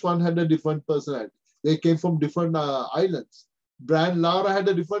 Each one had a different personality. They came from different islands. Brian Lara had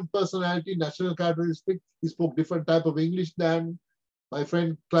a different personality, national characteristic. He spoke different type of English than my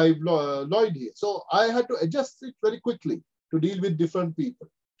friend Clive Lloyd here. So I had to adjust it very quickly to deal with different people.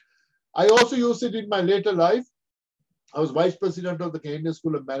 I also used it in my later life. I was vice president of the Canadian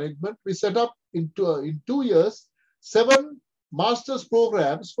School of Management. We set up in 2 years, 7 master's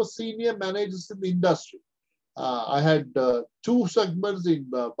programs for senior managers in the industry. I had 2 segments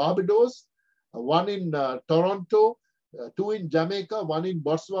in Barbados, 1 in Toronto, 2 in Jamaica, 1 in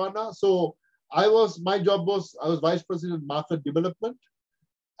Botswana. So my job was, I was vice president market development.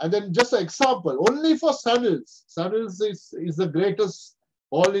 And then just an example, only for Saddles. Saddles is the greatest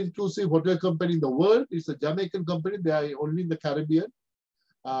all-inclusive hotel company in the world. It's a Jamaican company. They are only in the Caribbean.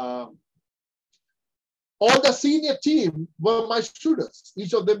 All the senior team were my students.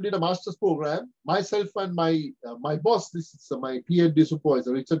 Each of them did a master's program. Myself and my boss, this is my PhD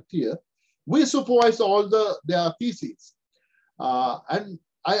supervisor, Richard Tier, we supervised all their theses. And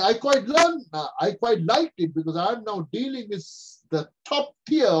I quite liked it because I'm now dealing with the top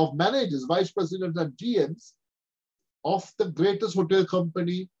tier of managers, vice presidents and GMs of the greatest hotel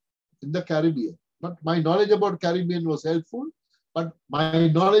company in the Caribbean. But my knowledge about Caribbean was helpful, but my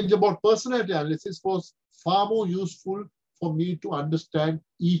knowledge about personality analysis was far more useful for me to understand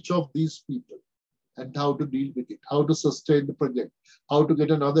each of these people and how to deal with it, how to sustain the project, how to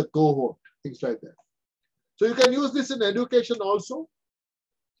get another cohort, things like that. So you can use this in education also.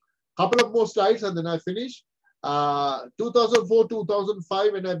 Couple of more slides and then I finish. 2004,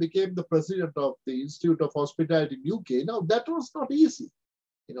 2005, when I became the president of the Institute of Hospitality in UK, now that was not easy.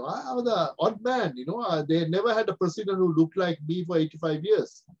 I was an odd man, they never had a president who looked like me for 85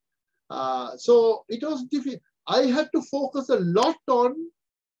 years. So it was difficult. I had to focus a lot on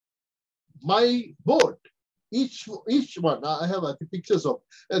my board. Each one, I have pictures of.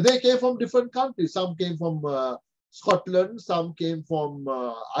 They came from different countries. Some came from Scotland, some came from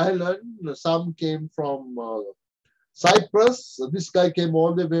Ireland, some came from Cyprus, this guy came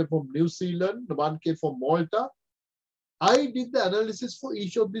all the way from New Zealand, one came from Malta. I did the analysis for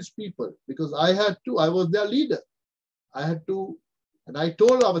each of these people because I was their leader. I had to, and I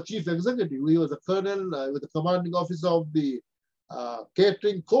told our chief executive, he was a colonel, with the commanding officer of the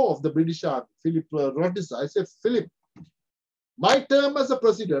catering corps of the British Army, Philip Rodis. I said, Philip, my term as a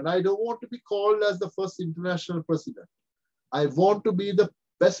president, I don't want to be called as the first international president. I want to be the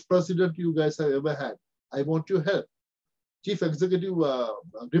best president you guys have ever had. I want your help. Chief executive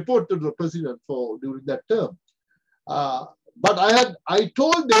reported to the president during that term. But I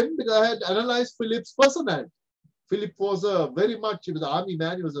told them because I had analyzed Philip's personality. Philip was he was an army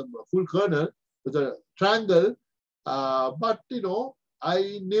man, he was a full colonel with a triangle. But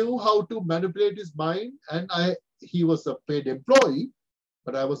I knew how to manipulate his mind, and he was a paid employee,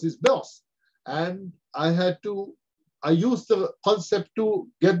 but I was his boss. And I used the concept to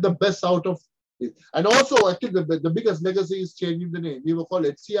get the best out of it. And also, actually, the biggest legacy is changing the name. We were called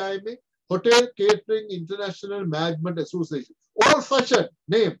HCIMA, Hotel Catering International Management Association. Old-fashioned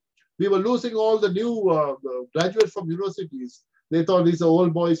name. We were losing all the new graduates from universities. They thought it's an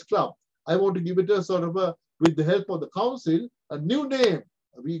old boys club. I want to give it a sort of with the help of the council, a new name.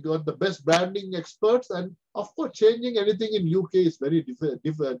 We got the best branding experts, and of course, changing anything in UK is very difficult.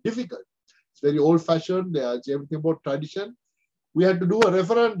 It's very old-fashioned. There's everything about tradition. We had to do a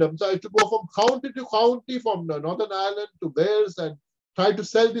referendum. So I had to go from county to county, from Northern Ireland to Wales, and try to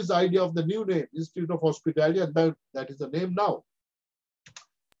sell this idea of the new name, Institute of Hospitality, and that is the name now.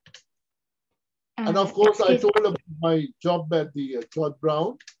 And of course, I told about my job at the George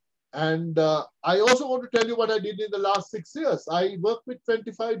Brown. And I also want to tell you what I did in the last 6 years. I worked with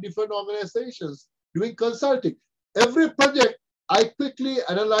 25 different organizations doing consulting. Every project, I quickly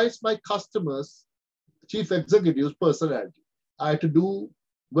analyzed my customers, chief executives' personality. I had to do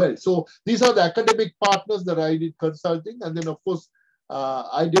well. So these are the academic partners that I did consulting. And then, of course,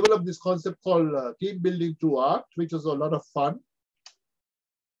 I developed this concept called team building through art, which was a lot of fun.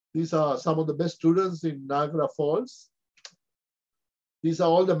 These are some of the best students in Niagara Falls. These are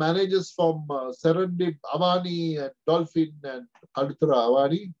all the managers from Serendip, Avani, and Dolphin, and Kalutra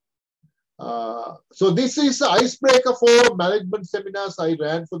Avani. So this is the icebreaker for management seminars I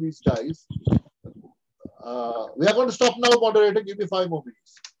ran for these guys. We are going to stop now, moderator. Give me 5 more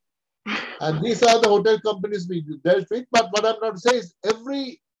minutes. And these are the hotel companies we dealt with. But what I'm going to say is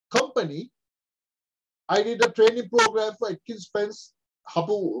every company, I did a training program for Atkins Spence.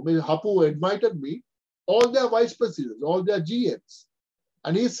 Hapu invited me, all their vice presidents, all their GMs.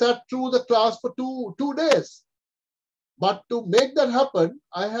 And he sat through the class for two days. But to make that happen,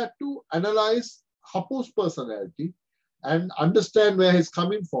 I had to analyze Hapu's personality and understand where he's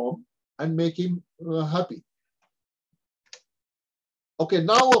coming from and make him happy. Okay,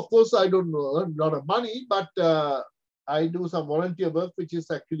 now, of course, I don't earn a lot of money, but I do some volunteer work, which is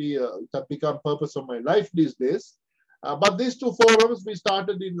actually become purpose of my life these days. But these 2 forums we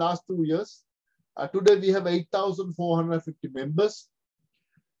started in last 2 years. Today we have 8,450 members.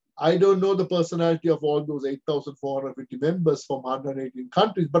 I don't know the personality of all those 8,450 members from 118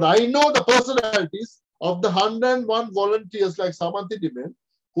 countries, but I know the personalities of the 101 volunteers like Samanthi Dimen,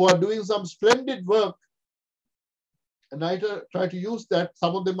 who are doing some splendid work. And I try to use that.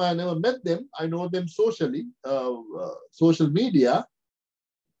 Some of them I never met them. I know them socially, social media,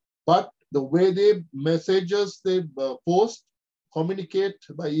 but the way they messages, they post, communicate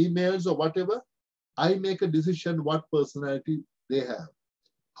by emails or whatever, I make a decision what personality they have,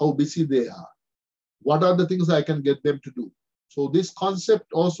 how busy they are, what are the things I can get them to do. So this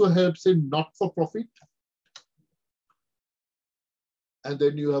concept also helps in not-for-profit. And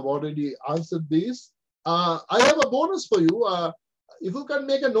then you have already answered these. I have a bonus for you. If you can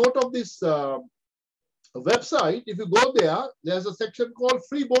make a note of this website, if you go there, there's a section called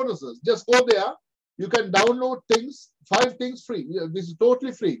free bonuses. Just go there. You can download things, 5 things free. This is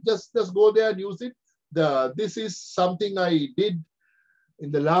totally free. Just go there and use it. This is something I did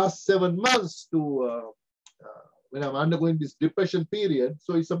in the last 7 months to when I'm undergoing this depression period.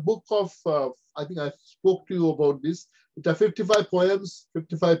 So it's a book of, I think I spoke to you about this. It are 55 poems,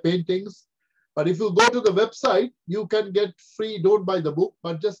 55 paintings. But if you go to the website, you can get free, don't buy the book,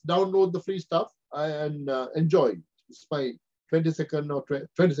 but just download the free stuff and enjoy it. It's my 22nd or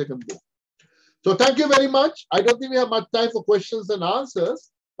 22nd book. So thank you very much. I don't think we have much time for questions and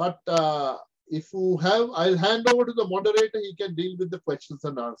answers, but if you have, I'll hand over to the moderator. He can deal with the questions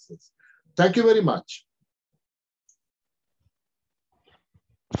and answers. Thank you very much.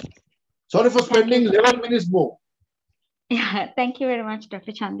 Sorry for spending 11 minutes more. Yeah, thank you very much,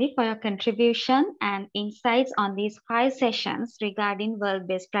 Dr. Chandi, for your contribution and insights on these 5 sessions regarding world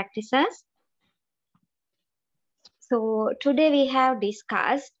best practices. So today we have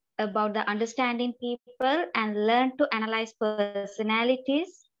discussed about the understanding people and learn to analyze personalities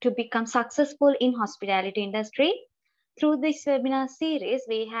to become successful in hospitality industry. Through this webinar series,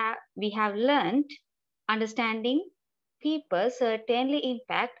 we have learned understanding people certainly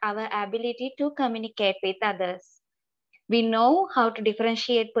impact our ability to communicate with others. We know how to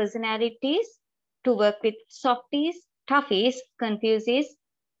differentiate personalities, to work with softies, toughies, confuses,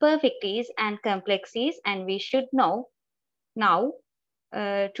 perfecties, and complexities, and we should know now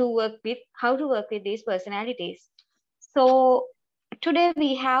how to work with these personalities. So today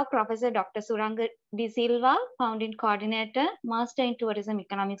we have Professor Dr. Suranga De Silva, Founding Coordinator, Master in Tourism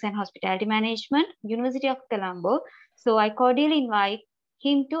Economics and Hospitality Management, University of Colombo. So I cordially invite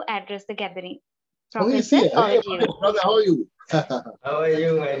him to address the gathering. Professor, over to you. Brother, how are you? How are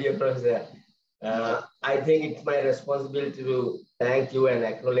you, my dear professor? I think it's my responsibility to thank you and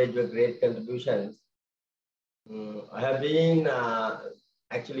acknowledge your great contributions. I have been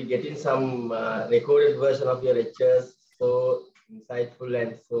actually getting some recorded version of your lectures, so insightful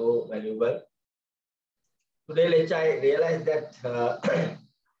and so valuable. Today lecture, I realized that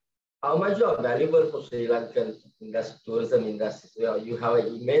how much you are valuable for Sri Lankan tourism industry. So you have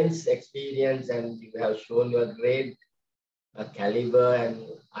an immense experience and you have shown your great caliber, and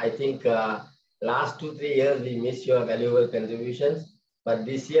I think last 2-3 years we missed your valuable contributions, but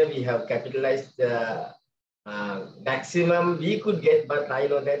this year we have capitalized maximum we could get, but I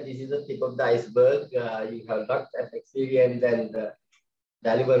know that this is the tip of the iceberg. You have got that experience and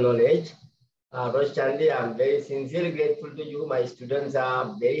valuable knowledge. Chandi, I'm very sincerely grateful to you. My students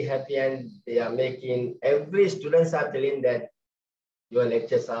are very happy and they are making, every students are telling that your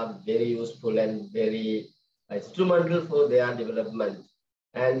lectures are very useful and very instrumental for their development.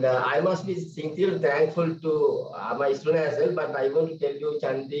 And I must be sincerely thankful to my students as well, but I want to tell you,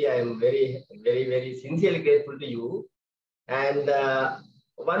 Chandi, I am very, very, very sincerely grateful to you. And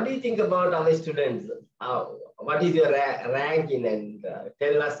what do you think about our students? What is your ranking? And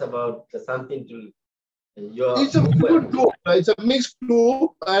tell us about something to your... It's a good group. It's a mixed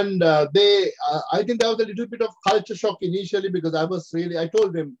group, and I think there was a little bit of culture shock initially because I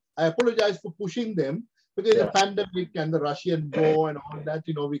told them, I apologize for pushing them because the pandemic and the Russian war and all that,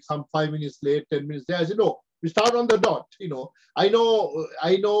 we come 5 minutes late, 10 minutes late. I said, no, we start on the dot, I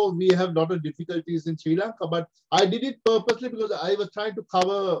know we have a lot of difficulties in Sri Lanka, but I did it purposely because I was trying to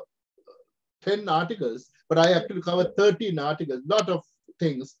cover 10 articles, but I actually covered 13 articles, lot of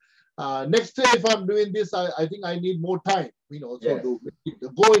things. Next day, if I'm doing this, I think I need more time, to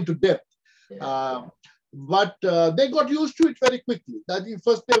go into depth. But they got used to it very quickly. I think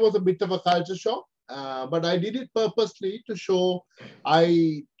first day was a bit of a culture shock, but I did it purposely to show.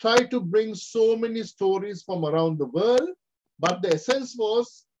 I tried to bring so many stories from around the world, but the essence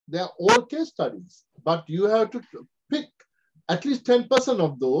was they're all case studies. But you have to pick at least 10%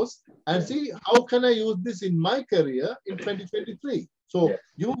 of those and see how can I use this in my career in 2023. So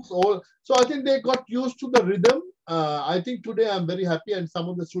use all. So I think they got used to the rhythm. I think today I'm very happy, and some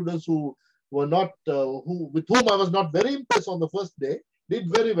of the students who were not, with whom I was not very impressed on the first day, did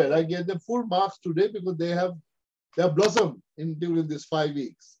very well. I gave them full marks today because they have blossomed during these 5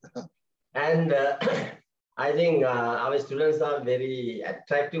 weeks. And I think our students are very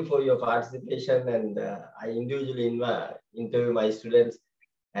attractive for your participation, and I individually interview my students,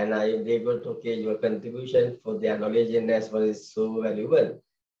 and they got your contribution for their knowledge and as well is so valuable.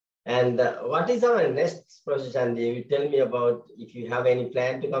 And what is our next process, Chandi? You tell me about if you have any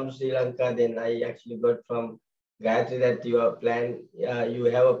plan to come to Sri Lanka. Then I actually got from Gayatri that you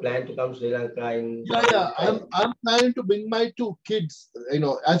have a plan to come to Sri Lanka in... I'm planning to bring my 2 kids.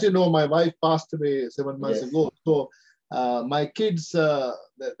 As you know, my wife passed away 7 months ago. So my kids,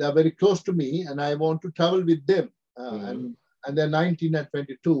 they're very close to me, and I want to travel with them. And they're 19 and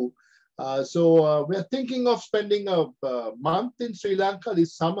 22. So we're thinking of spending a month in Sri Lanka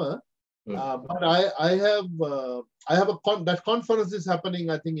this summer. But I have that conference is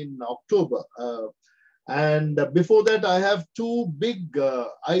happening, I think, in October. And before that, I have 2 big.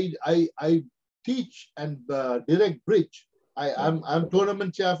 I teach and direct bridge. I'm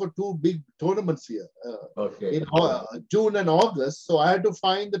tournament chair for 2 big tournaments here in June and August. So I had to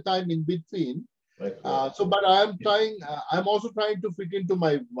find the time in between. But I'm also trying to fit into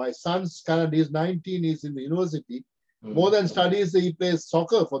my son's calendar. He's 19, he's in the university. More than studies, he plays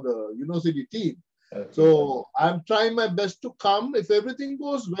soccer for the university team. So I'm trying my best to come. If everything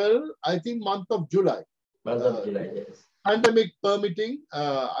goes well, I think month of July. Pandemic permitting,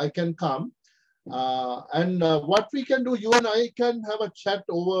 I can come. And what we can do, you and I can have a chat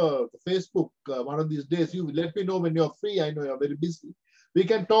over Facebook one of these days. You let me know when you're free. I know you're very busy. We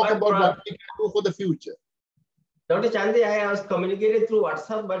can talk about what we can do for the future. Dr. Chandi, I was communicated through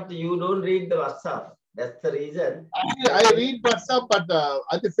WhatsApp, but you don't read the WhatsApp. That's the reason. I read WhatsApp, but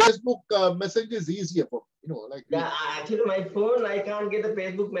I think Facebook message is easier for me. You know, like yeah. Actually, my phone I can't get the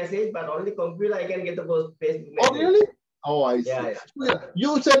Facebook message, but on the computer I can get the Facebook message. Oh, really? Oh, I see. Yeah.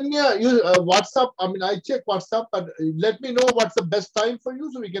 You send me a WhatsApp. I mean, I check WhatsApp, but let me know what's the best time for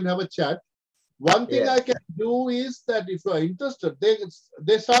you so we can have a chat. One thing I can do is that if you are interested,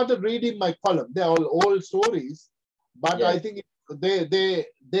 they started reading my column. They're all old stories, but I think today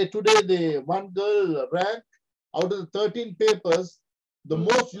one girl ranked out of the 13 papers, the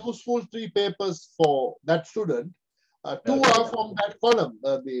most useful 3 papers for that student. 2 are from that column,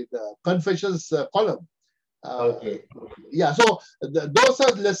 the confessions column. Yeah, so those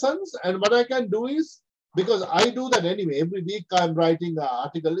are lessons, and what I can do is, because I do that anyway, every week I'm writing an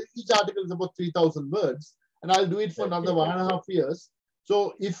article. Each article is about 3,000 words, and I'll do it for another 1.5 years.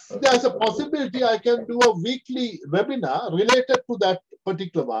 So if there's a possibility, I can do a weekly webinar related to that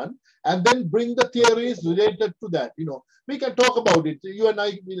particular one, and then bring the theories related to that. You know, we can talk about it. You and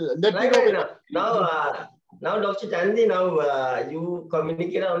I will let me know. Now, Dr. Chandi, now you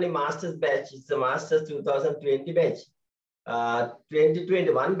communicate only master's batch. It's a master's 2020 batch,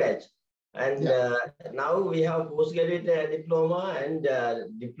 2021 batch. And now we have postgraduate diploma and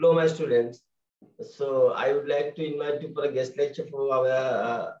diploma students. So I would like to invite you for a guest lecture for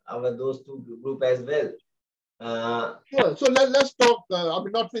our those 2 group as well. Sure. So let's talk. I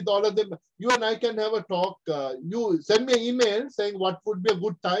mean, not with all of them. You and I can have a talk. You send me an email saying what would be a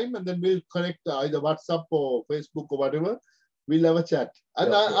good time, and then we'll connect either WhatsApp or Facebook or whatever. We'll have a chat.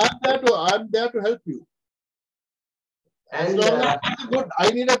 And I'm there to help you. As long as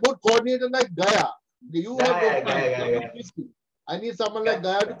I need a good coordinator like Gaya. You have Gaya. I need someone like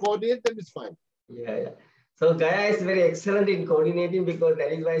Gaya to coordinate, then it's fine. Yeah. So Gaya is very excellent in coordinating, because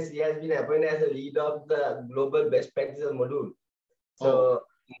that is why she has been appointed as a lead of the global best practices module. So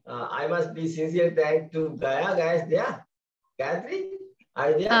I must be sincere thanks to Gaya. Gaya is there. Gayatri,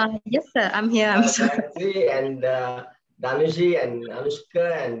 are you there? Yes, sir. I'm here. I'm sorry. Gayatri and Dhanushi and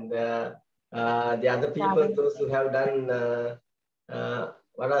Anushka and the other people, those who have done, who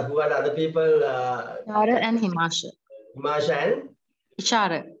are the other people? Ishara and Himasha. Himasha and?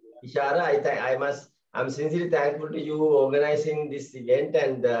 Ishara. Ishara, I'm sincerely thankful to you organizing this event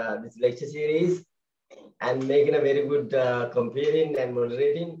and this lecture series and making a very good comparing and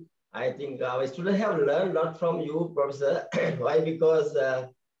moderating. I think our students have learned a lot from you, Professor. Why? Because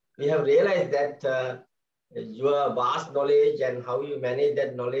we have realized that your vast knowledge and how you manage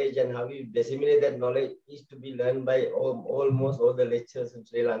that knowledge and how you disseminate that knowledge is to be learned by almost all the lecturers in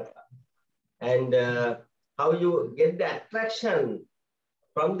Sri Lanka. And how you get the attraction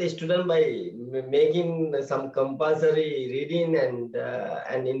from the student by making some compulsory reading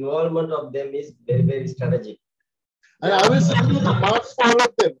and involvement of them is very, very strategic. And I will send you the marks for all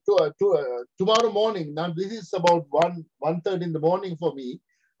of them tomorrow morning. Now this is about 1:30 in the morning for me.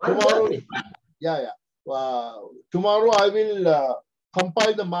 Tomorrow, tomorrow I will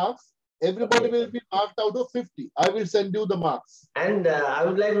compile the marks. Everybody will be marked out of 50. I will send you the marks. And I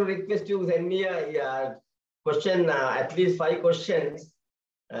would like to request you send me a question, at least 5 questions.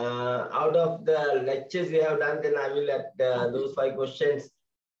 Out of the lectures we have done, then I will let those 5 questions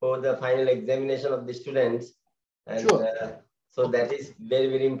for the final examination of the students. And so that is very,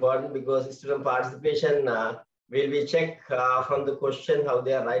 very important, because student participation will be checked from the question how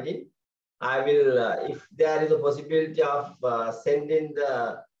they are writing. I will, if there is a possibility of sending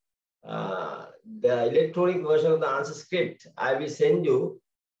the electronic version of the answer script, I will send you.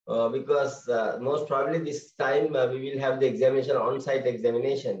 Because most probably this time we will have the examination, on-site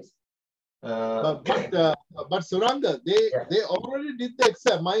examinations. But Suranga, they already did the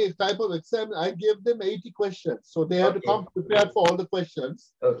exam. My type of exam, I gave them 80 questions. So they have to come prepared for all the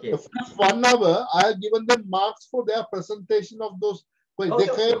questions. The first 1 hour, I have given them marks for their presentation of those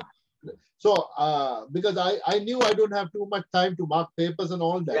questions. So because I knew I don't have too much time to mark papers and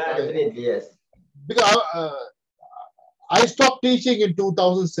all that. Yeah, definitely, yes. Because I stopped teaching in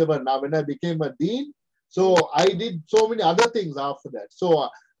 2007 now when I became a dean. So I did so many other things after that. So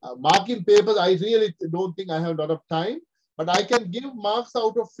marking papers, I really don't think I have a lot of time, but I can give marks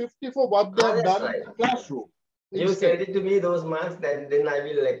out of 50 for what they have done in the classroom. You send it to me, those marks, then I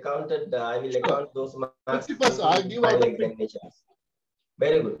will account it. I will account those marks. 50%, I give out of examinations.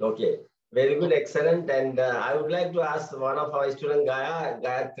 Very good. Okay. Very good. Excellent. And I would like to ask one of our students,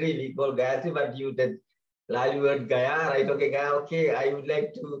 Gayatri, we call Gayatri, but you did live word Gaya, right? Okay, Gaya, okay. I would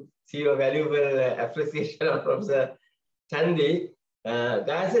like to see your valuable appreciation of Professor Chandi.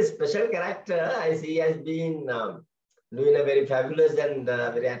 Gaya is a special character. I see he has been doing a very fabulous and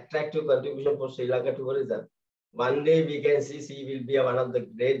very attractive contribution for Sri Lanka tourism. one day we can see she will be one of the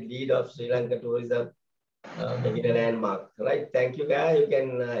great lead of Sri Lanka tourism, making a landmark, right? Thank you, guys. You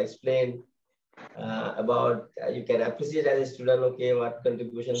can explain about, you can appreciate as a student, okay, what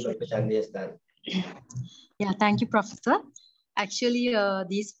contribution Dr. Chandi has done. Yeah, thank you, Professor. Actually,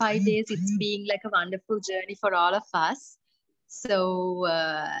 these 5 days, it's been like a wonderful journey for all of us. So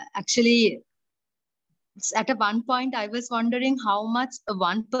actually, at one point, I was wondering how much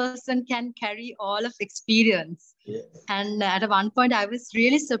one person can carry all of experience. Yes. And at one point, I was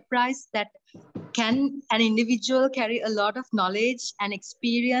really surprised that can an individual carry a lot of knowledge and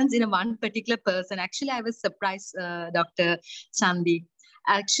experience in a one particular person. Actually, I was surprised, Dr. Chandi.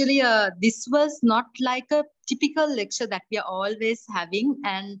 Actually, this was not like a typical lecture that we are always having.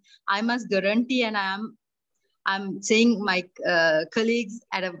 And I must guarantee, and I'm saying my colleagues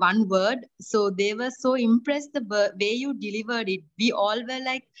at a one word. So they were so impressed the way you delivered it. We all were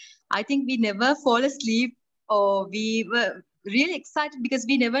like, I think we never fall asleep, or we were really excited because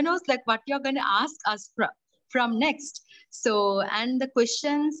we never know like what you're going to ask us from next. So, and the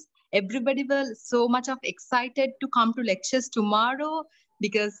questions, everybody was so much of excited to come to lectures tomorrow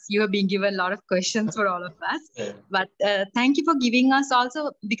because you have been given a lot of questions for all of us. Yeah. But thank you for giving us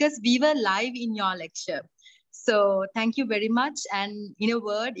also, because we were live in your lecture. So thank you very much. And in a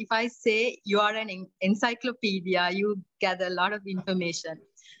word, if I say you are an encyclopedia, you gather a lot of information.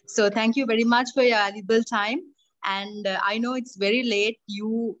 So thank you very much for your valuable time. And I know it's very late.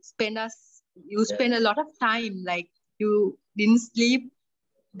 You spend a lot of time, like you didn't sleep,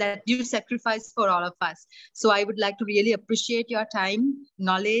 that you sacrificed for all of us. So I would like to really appreciate your time,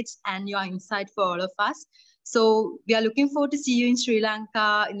 knowledge, and your insight for all of us. So we are looking forward to see you in Sri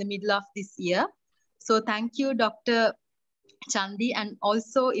Lanka in the middle of this year. So thank you, Dr. Chandi. And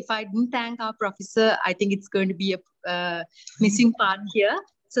also, if I didn't thank our professor, I think it's going to be a missing part here.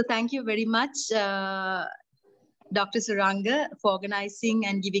 So thank you very much, Dr. Suranga, for organizing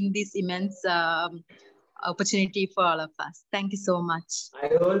and giving this immense opportunity for all of us. Thank you so much. I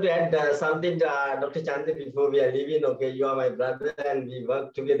want to add something to Dr. Chandi before we are leaving. Okay, you are my brother and we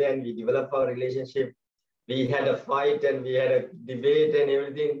work together and we develop our relationship. We had a fight and we had a debate and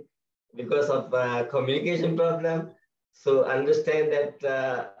everything because of communication problem. So understand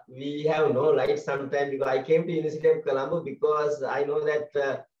that we have no light sometimes, because I came to University of Colombo because I know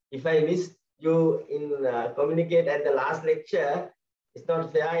that if I miss you in communicate at the last lecture, it's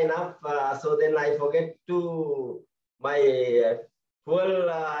not fair enough. So then I forget to my fuel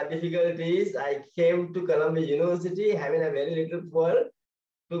difficulties. I came to Colombo University having a very little fuel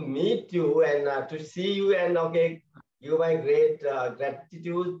to meet you and to see you, and okay, you my great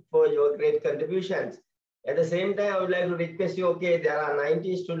gratitude for your great contributions. At the same time, I would like to request you, okay, there are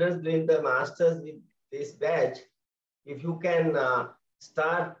 90 students doing the masters with this batch. If you can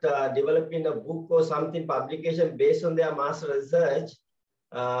start developing a book or something, publication based on their master research,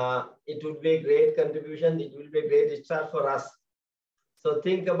 it would be a great contribution. It will be a great start for us. So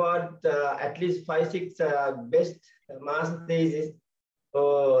think about at least 5-6 best master thesis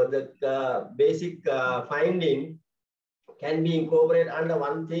or the basic finding can be incorporated under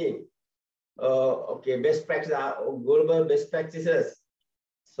one theme. Okay, best practice, global best practices.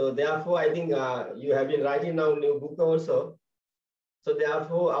 So therefore, I think you have been writing now a new book also. So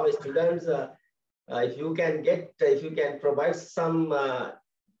therefore, our students, if you can provide some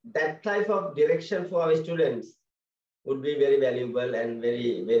that type of direction for our students, would be very valuable and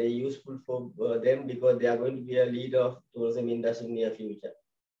very, very useful for them, because they are going to be a leader of tourism industry in the near future.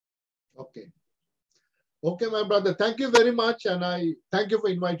 Okay. Okay, my brother. Thank you very much. And I thank you for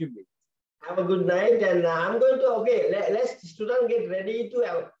inviting me. Have a good night. And I'm going to, okay, let's students get ready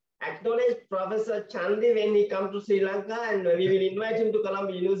to acknowledge Professor Chandi when he comes to Sri Lanka, and we will invite him to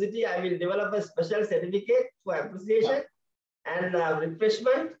Colombo University. I will develop a special certificate for appreciation and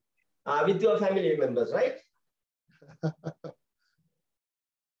refreshment with your family members, right?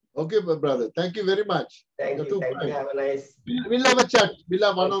 Okay, my brother. Thank you very much. Thank you. Thank you. Have a nice. We'll have a chat. We'll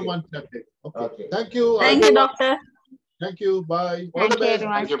have one-on-one chat. Okay. Thank you. Thank you, doctor. Thank you. Bye. All the best.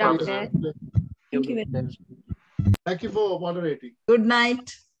 Thank you very much, doctor. Thank you very much. Thank you for moderating. Good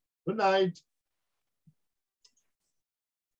night. Good night.